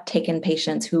 I have taken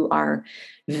patients who are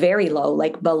very low,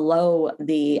 like below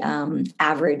the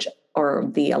average or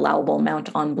the allowable amount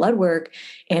on blood work,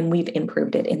 and we've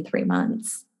improved it in 3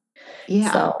 months.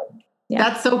 Yeah. So, yeah.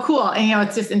 That's so cool. And,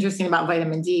 it's just interesting about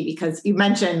vitamin D because you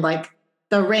mentioned like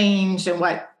the range and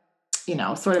what,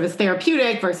 sort of is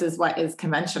therapeutic versus what is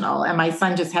conventional. And my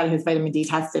son just had his vitamin D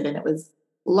tested and it was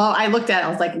low. I looked at it, I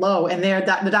was like low. And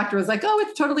the doctor was like, oh,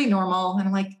 it's totally normal. And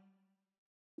I'm like,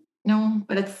 no,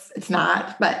 but it's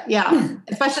not. But yeah,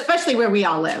 especially where we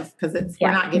all live because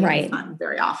we're not getting the sun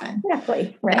very often.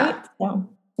 Exactly. Right. Yeah. So,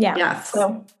 yeah. Yes.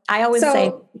 So I always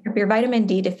say if you're vitamin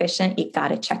D deficient, you got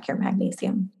to check your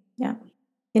magnesium. Yeah.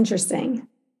 Interesting.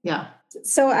 Yeah.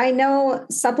 So I know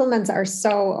supplements are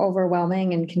so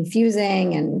overwhelming and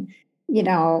confusing and,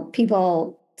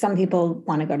 some people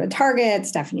want to go to Target.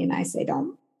 Stephanie and I say,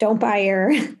 don't buy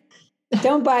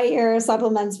your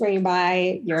supplements where you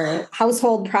buy your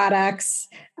household products.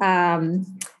 How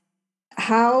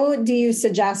do you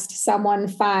suggest someone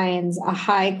finds a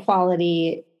high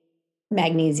quality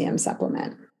magnesium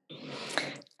supplement?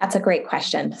 That's a great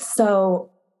question. So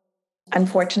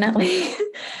unfortunately,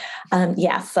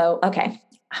 okay.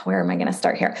 Where am I going to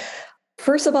start here?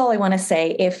 First of all, I want to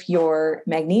say if your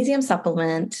magnesium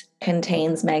supplement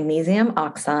contains magnesium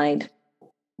oxide,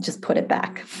 just put it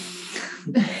back.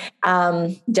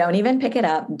 Don't even pick it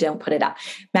up. Don't put it up.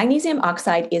 Magnesium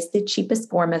oxide is the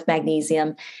cheapest form of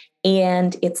magnesium,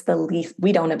 and it's the least,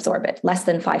 we don't absorb it. Less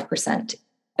than 5%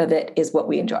 of it is what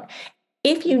we enjoy.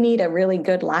 If you need a really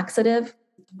good laxative,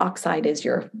 oxide is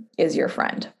your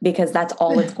friend because that's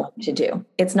all it's going to do.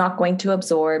 It's not going to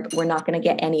absorb. We're not going to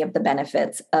get any of the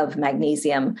benefits of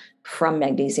magnesium from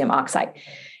magnesium oxide.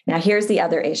 Now, here's the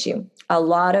other issue. A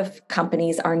lot of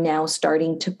companies are now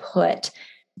starting to put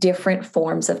different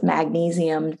forms of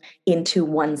magnesium into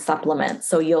one supplement.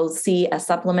 So you'll see a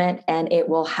supplement and it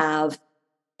will have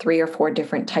 3 or 4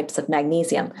 different types of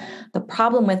magnesium. The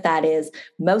problem with that is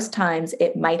most times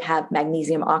it might have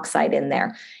magnesium oxide in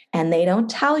there, and they don't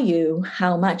tell you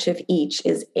how much of each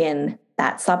is in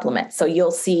that supplement. So you'll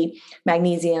see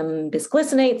magnesium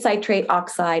bisglycinate, citrate,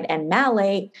 oxide, and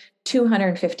malate,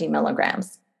 250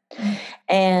 milligrams.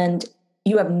 And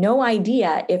you have no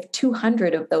idea if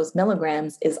 200 of those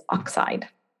milligrams is oxide.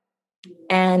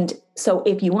 And so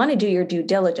if you want to do your due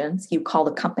diligence, you call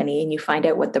the company and you find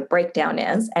out what the breakdown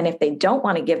is. And if they don't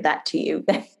want to give that to you,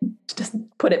 then just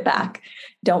put it back.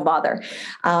 Don't bother.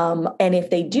 And if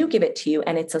they do give it to you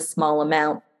and it's a small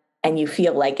amount and you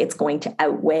feel like it's going to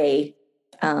outweigh,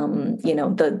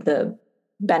 the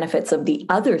benefits of the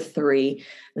other three,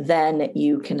 then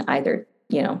you can either,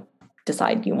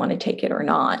 decide you want to take it or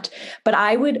not. But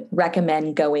I would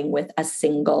recommend going with a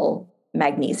single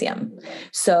magnesium.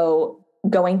 So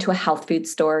going to a health food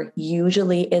store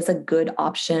usually is a good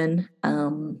option.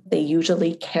 They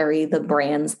usually carry the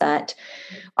brands that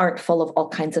aren't full of all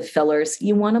kinds of fillers.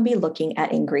 You want to be looking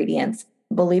at ingredients.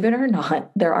 Believe it or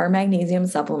not, there are magnesium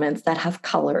supplements that have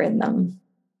color in them.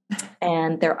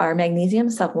 And there are magnesium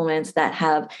supplements that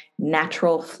have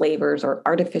natural flavors or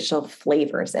artificial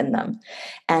flavors in them.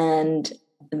 And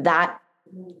that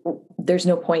there's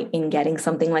no point in getting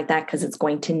something like that because it's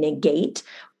going to negate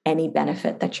any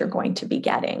benefit that you're going to be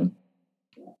getting.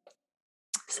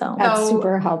 So that's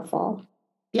super helpful.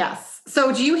 Yes.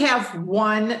 So do you have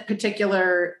one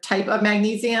particular type of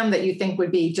magnesium that you think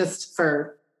would be just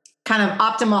for kind of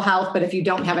optimal health, but if you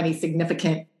don't have any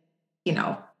significant,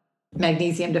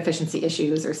 magnesium deficiency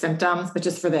issues or symptoms, but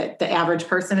just for the average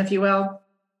person, if you will?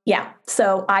 Yeah.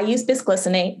 So I use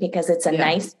bisglycinate because it's a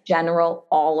nice general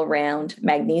all around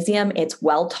magnesium. It's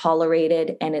well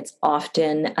tolerated and it's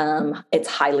often, it's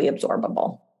highly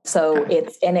absorbable. So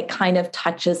it kind of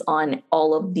touches on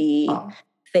all of the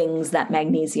things that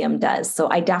magnesium does. So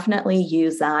I definitely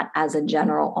use that as a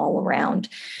general all around.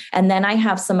 And then I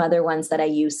have some other ones that I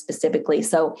use specifically.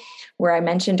 So where I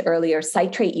mentioned earlier,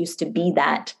 citrate used to be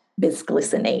that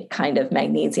bisglycinate kind of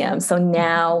magnesium. So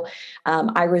now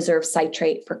I reserve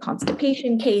citrate for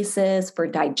constipation cases, for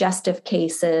digestive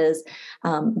cases,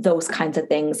 those kinds of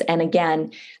things. And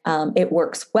again, it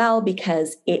works well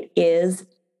because it is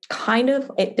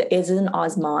an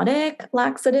osmotic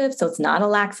laxative. So it's not a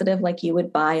laxative like you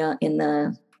would buy in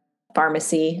the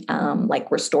pharmacy,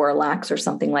 like Restore Lax or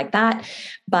something like that.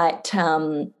 But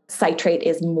citrate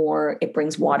is more, it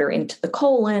brings water into the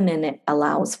colon and it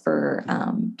allows for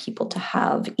people to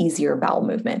have easier bowel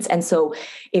movements. And so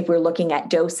if we're looking at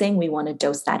dosing, we want to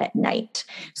dose that at night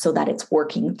so that it's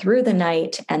working through the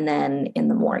night. And then in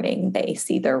the morning, they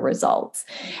see their results.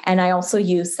 And I also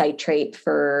use citrate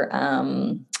for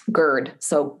GERD,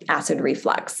 so acid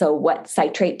reflux. So what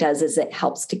citrate does is it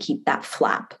helps to keep that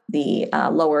flap, the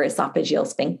lower esophageal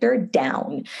sphincter,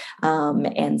 down.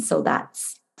 And so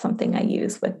that's something I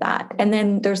use with that. And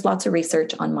then there's lots of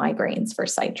research on migraines for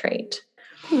citrate.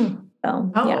 So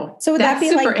would that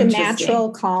be like the natural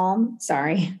calm?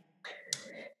 Sorry.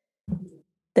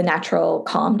 The natural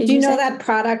calm. Do you know that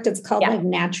product? It's called like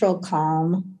Natural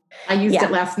Calm. I used it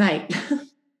last night.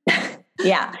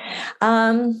 Yeah.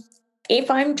 If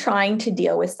I'm trying to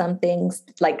deal with some things,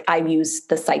 like I use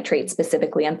the citrate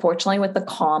specifically, unfortunately with the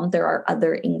calm, there are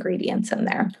other ingredients in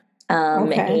there.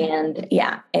 And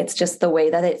it's just the way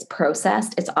that it's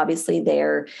processed. It's obviously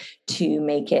there to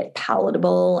make it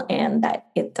palatable and that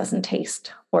it doesn't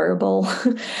taste horrible.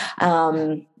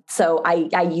 So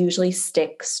I usually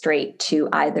stick straight to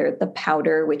either the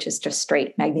powder, which is just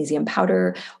straight magnesium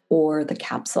powder, or the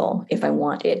capsule if I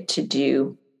want it to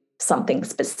do something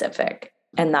specific.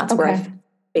 And that's where I've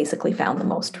basically found the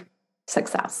most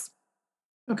success.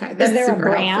 Okay. Is there a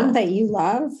brand that you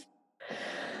love?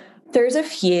 There's a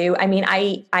few. I mean,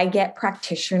 I get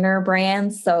practitioner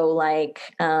brands. So like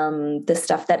the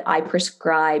stuff that I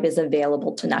prescribe is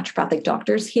available to naturopathic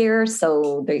doctors here.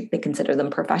 So they consider them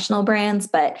professional brands.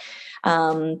 But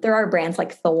there are brands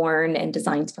like Thorne and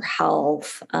Designs for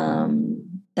Health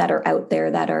that are out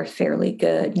there that are fairly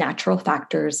good. Natural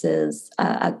Factors is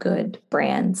a good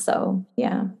brand. So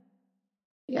yeah.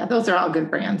 Yeah, those are all good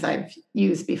brands I've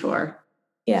used before.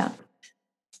 Yeah.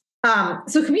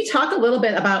 So can we talk a little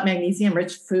bit about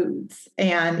magnesium-rich foods?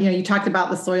 And, you talked about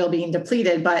the soil being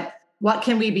depleted, but what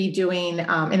can we be doing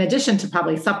in addition to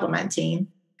probably supplementing,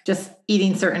 just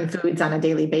eating certain foods on a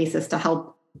daily basis to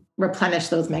help replenish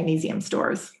those magnesium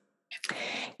stores?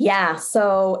 Yeah.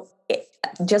 So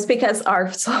just because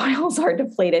our soils are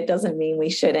depleted doesn't mean we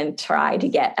shouldn't try to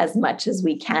get as much as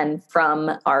we can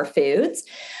from our foods.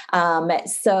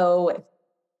 So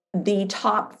the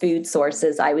top food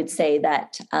sources, I would say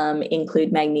that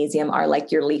include magnesium are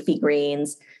like your leafy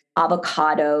greens,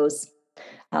 avocados,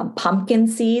 pumpkin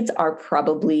seeds are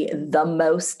probably the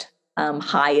most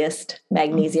highest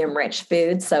magnesium rich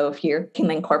food. So if you can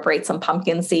incorporate some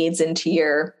pumpkin seeds into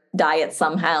your diet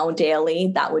somehow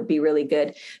daily, that would be really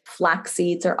good. Flax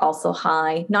seeds are also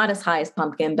high, not as high as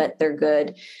pumpkin, but they're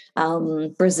good.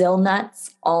 Brazil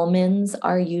nuts, almonds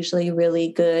are usually really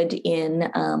good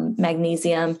in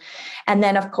magnesium. And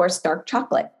then, of course, dark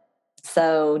chocolate.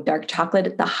 So dark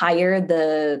chocolate, the higher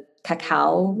the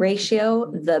cacao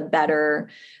ratio, the better,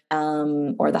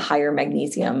 or the higher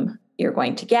magnesium you're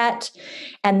going to get.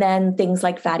 And then things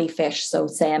like fatty fish, so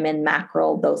salmon,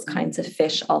 mackerel, those kinds of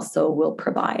fish also will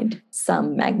provide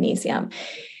some magnesium.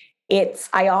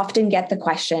 I often get the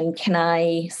question, can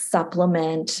I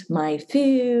supplement my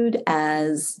food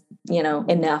as,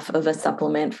 enough of a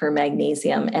supplement for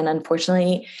magnesium? And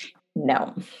unfortunately,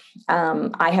 no.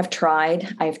 I've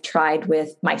tried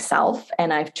with myself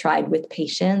and I've tried with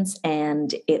patients,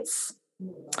 and it's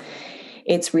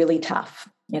really tough.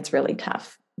 It's really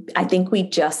tough. I think we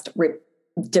just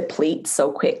deplete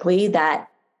so quickly that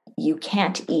you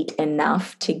can't eat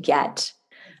enough to get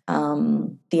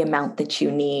the amount that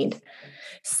you need.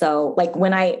 So like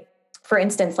for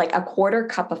instance, like a quarter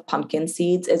cup of pumpkin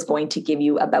seeds is going to give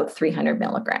you about 300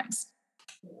 milligrams.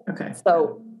 Okay.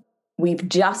 So we've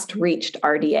just reached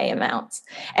RDA amounts,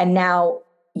 and now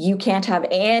you can't have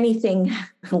anything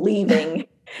leaving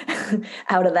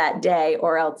out of that day,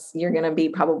 or else you're going to be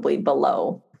probably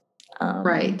below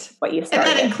right. what you started.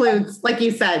 And that includes, like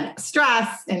you said,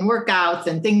 stress and workouts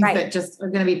and things that just are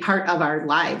going to be part of our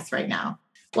lives right now.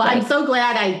 Well, I'm so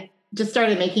glad I just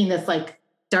started making this like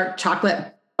dark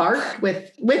chocolate bark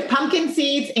with pumpkin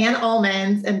seeds and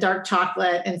almonds and dark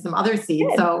chocolate and some other seeds.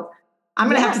 Good. So I'm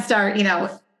going to have to start,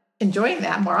 enjoying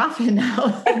that more often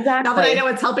now. Exactly. Now that I know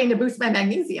it's helping to boost my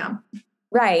magnesium.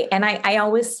 Right. And I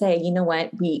always say, you know what,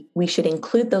 we should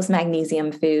include those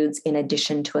magnesium foods in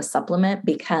addition to a supplement,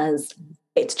 because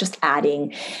it's just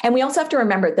adding. And we also have to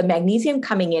remember the magnesium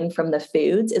coming in from the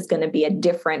foods is going to be a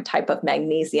different type of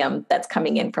magnesium that's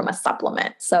coming in from a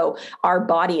supplement. So our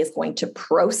body is going to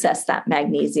process that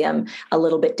magnesium a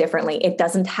little bit differently. It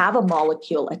doesn't have a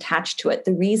molecule attached to it.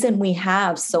 The reason we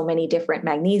have so many different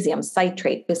magnesium,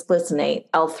 citrate, bisglycinate,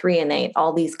 L-threonate,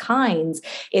 all these kinds,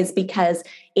 is because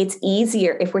it's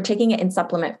easier if we're taking it in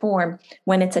supplement form.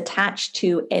 When it's attached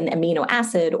to an amino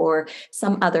acid or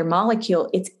some other molecule,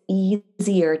 it's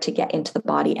easier to get into the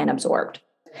body and absorbed.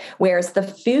 Whereas the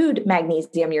food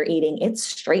magnesium you're eating, it's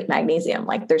straight magnesium.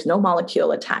 Like there's no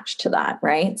molecule attached to that,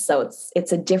 right? So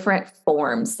it's a different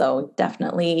form. So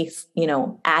definitely,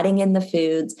 adding in the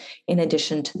foods in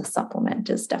addition to the supplement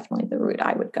is definitely the route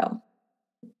I would go.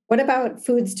 What about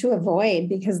foods to avoid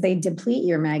because they deplete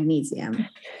your magnesium?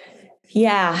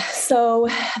 Yeah. So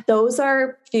those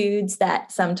are foods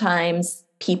that sometimes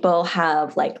people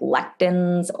have like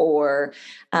lectins or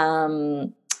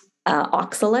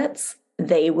oxalates.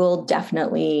 They will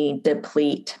definitely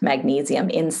deplete magnesium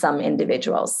in some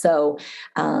individuals. So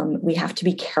we have to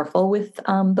be careful with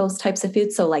those types of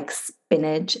foods. So like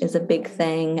spinach is a big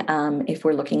thing. If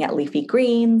we're looking at leafy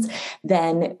greens,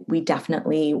 then we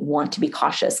definitely want to be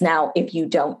cautious. Now, if you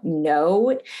don't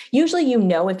know, usually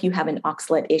if you have an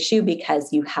oxalate issue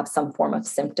because you have some form of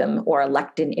symptom or a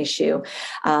lectin issue.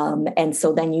 And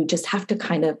so then you just have to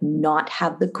kind of not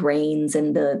have the grains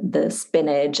and the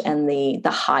spinach and the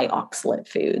high oxalate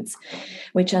foods,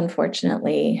 which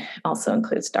unfortunately also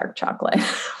includes dark chocolate.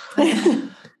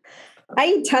 I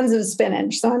eat tons of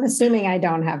spinach, so I'm assuming I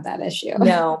don't have that issue.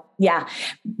 No, yeah.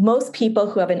 Most people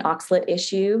who have an oxalate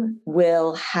issue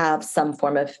will have some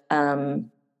form of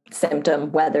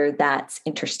symptom, whether that's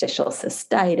interstitial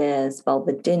cystitis,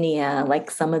 vulvodynia, like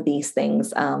some of these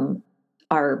things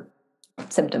are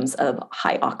symptoms of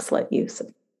high oxalate use.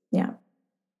 Yeah.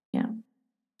 Yeah.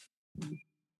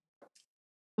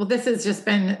 Well, this has just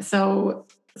been so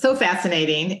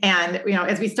fascinating. And,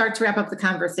 as we start to wrap up the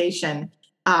conversation,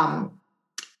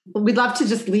 we'd love to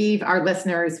just leave our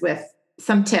listeners with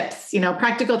some tips,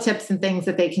 practical tips and things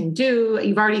that they can do.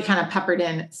 You've already kind of peppered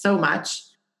in so much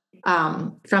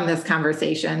from this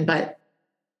conversation, but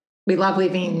we love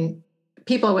leaving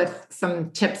people with some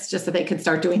tips just so they could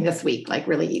start doing this week, like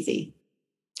really easy.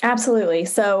 Absolutely.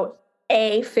 So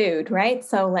food, right?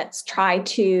 So let's try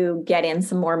to get in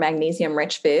some more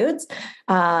magnesium-rich foods.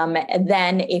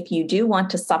 Then if you do want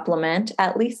to supplement,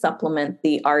 at least supplement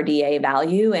the RDA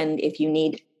value. And if you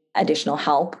need additional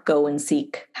help, go and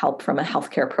seek help from a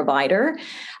healthcare provider.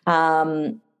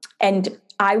 And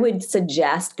I would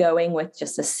suggest going with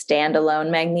just a standalone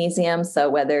magnesium. So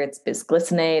whether it's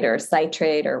bisglycinate or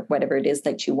citrate or whatever it is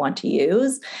that you want to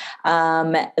use,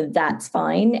 that's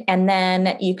fine. And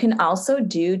then you can also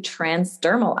do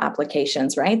transdermal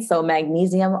applications, right? So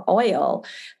magnesium oil,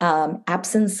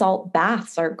 Epsom salt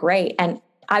baths are great. And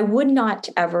I would not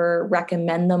ever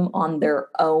recommend them on their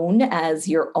own as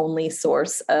your only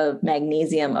source of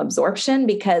magnesium absorption,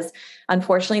 because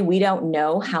unfortunately, we don't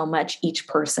know how much each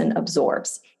person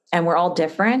absorbs. And we're all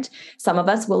different. Some of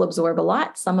us will absorb a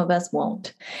lot, some of us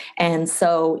won't. And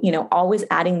so, always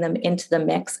adding them into the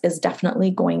mix is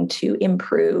definitely going to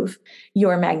improve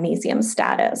your magnesium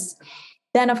status.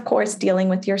 Then, of course, dealing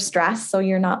with your stress so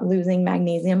you're not losing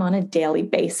magnesium on a daily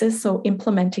basis. So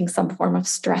implementing some form of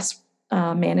stress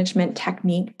management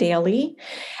technique daily.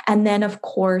 And then, of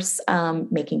course,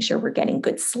 making sure we're getting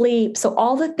good sleep. So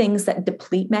all the things that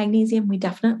deplete magnesium, we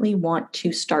definitely want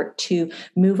to start to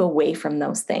move away from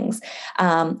those things.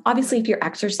 Obviously, if you're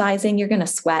exercising, you're going to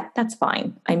sweat. That's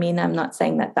fine. I mean, I'm not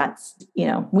saying that that's,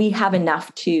 we have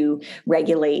enough to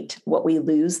regulate what we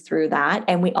lose through that.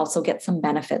 And we also get some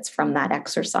benefits from that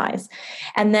exercise.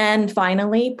 And then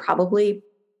finally, probably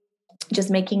just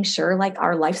making sure like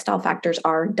our lifestyle factors,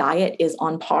 our diet is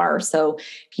on par. So,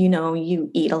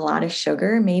 you eat a lot of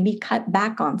sugar, maybe cut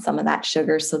back on some of that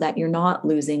sugar so that you're not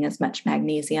losing as much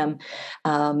magnesium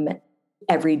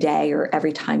every day or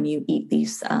every time you eat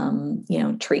these,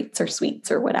 treats or sweets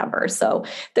or whatever. So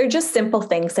they're just simple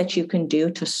things that you can do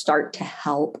to start to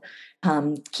help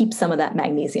keep some of that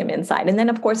magnesium inside. And then,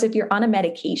 of course, if you're on a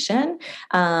medication,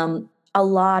 a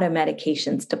lot of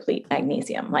medications deplete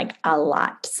magnesium, like a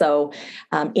lot. So,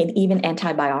 in even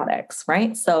antibiotics,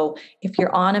 right? So if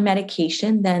you're on a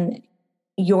medication, then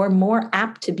you're more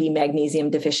apt to be magnesium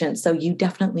deficient. So you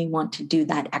definitely want to do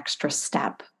that extra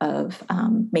step of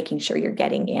making sure you're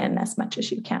getting in as much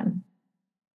as you can.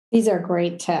 These are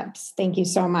great tips. Thank you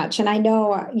so much. And I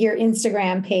know your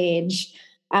Instagram page,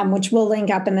 which we'll link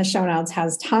up in the show notes,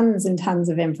 has tons and tons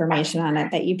of information on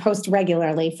it that you post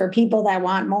regularly for people that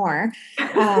want more.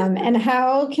 And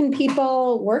how can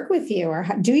people work with you, or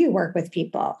how, do you work with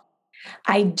people?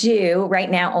 I do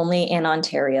right now only in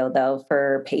Ontario, though,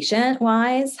 for patient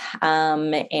wise.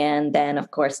 And then,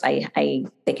 of course, they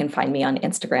can find me on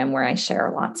Instagram where I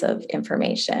share lots of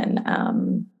information.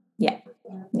 Yeah.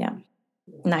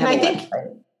 And I think,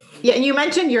 you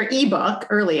mentioned your ebook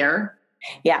earlier.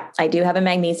 Yeah, I do have a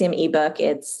magnesium ebook.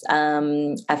 It's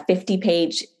a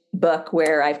 50-page book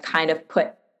where I've kind of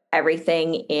put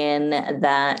everything in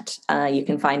that you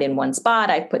can find in one spot.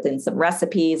 I've put in some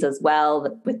recipes as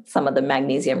well with some of the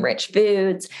magnesium-rich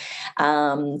foods.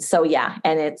 And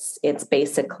it's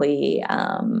basically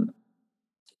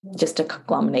just a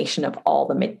conglomeration of all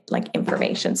the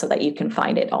information so that you can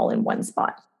find it all in one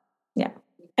spot. Yeah,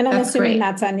 and I'm assuming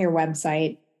that's on your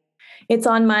website. It's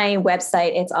on my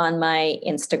website. It's on my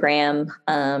Instagram,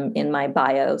 in my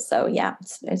bio. So yeah,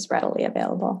 it's readily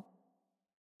available.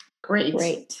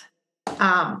 Great.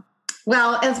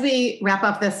 Well, as we wrap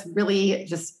up this really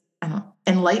just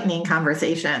enlightening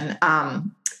conversation,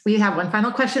 we have one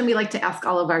final question we like to ask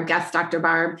all of our guests, Dr.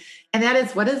 Barb, and that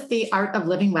is, what does the art of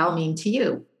living well mean to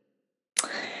you?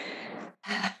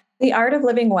 The art of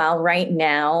living well right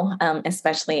now,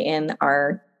 especially in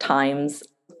our times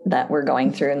that we're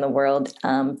going through in the world,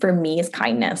 for me is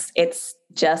kindness. It's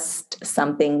just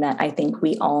something that I think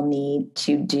we all need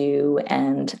to do.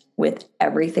 And with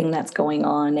everything that's going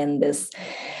on in this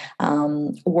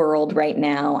world right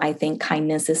now, I think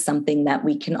kindness is something that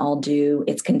we can all do.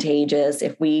 It's contagious.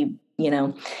 If we,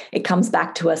 it comes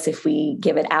back to us if we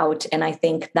give it out. And I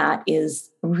think that is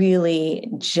really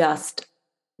just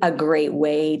a great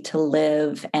way to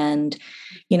live. And,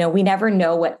 we never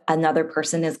know what another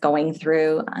person is going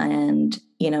through, and,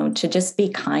 to just be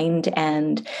kind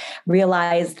and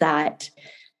realize that,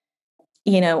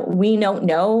 we don't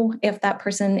know if that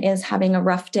person is having a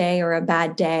rough day or a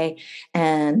bad day.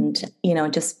 And,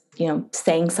 just,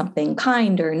 saying something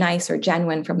kind or nice or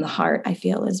genuine from the heart, I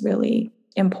feel is really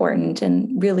important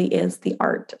and really is the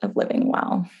art of living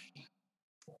well.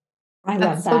 I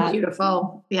love that. So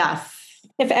beautiful. Yes.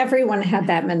 If everyone had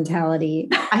that mentality,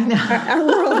 I know our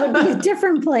world would be a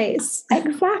different place.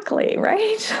 Exactly.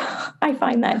 Right. I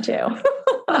find that too.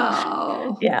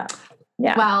 Oh, yeah.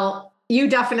 Well, you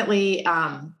definitely,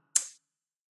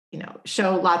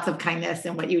 show lots of kindness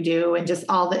in what you do and just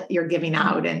all that you're giving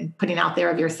out and putting out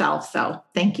there of yourself. So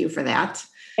thank you for that.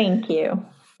 Thank you.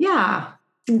 Yeah.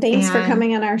 Thanks for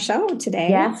coming on our show today.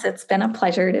 Yes, it's been a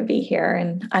pleasure to be here.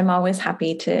 And I'm always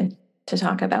happy to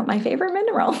talk about my favorite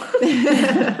mineral.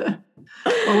 Well,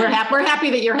 we're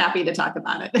happy that you're happy to talk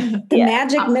about it. The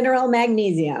magic mineral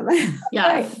magnesium. Yeah,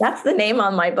 right. That's the name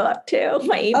on my book too.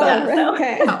 My ebook. Oh,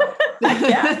 okay.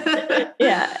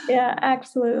 Yeah,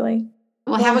 absolutely.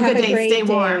 Well, have a good day. Stay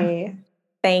warm.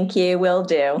 Thank you. Will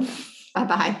do.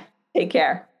 Bye-bye. Take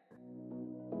care.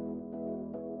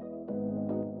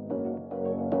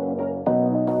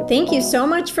 Thank you so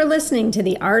much for listening to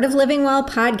the Art of Living Well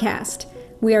podcast.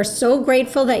 We are so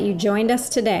grateful that you joined us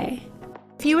today.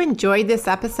 If you enjoyed this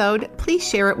episode, please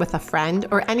share it with a friend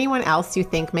or anyone else you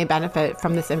think may benefit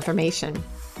from this information.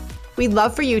 We'd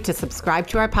love for you to subscribe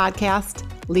to our podcast,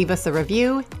 leave us a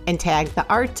review, and tag the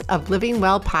Art of Living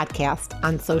Well podcast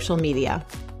on social media.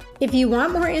 If you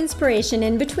want more inspiration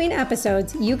in between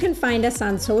episodes, you can find us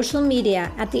on social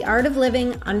media at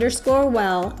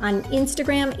theartofliving_well on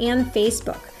Instagram and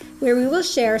Facebook, where we will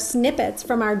share snippets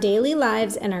from our daily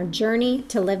lives and our journey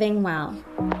to living well.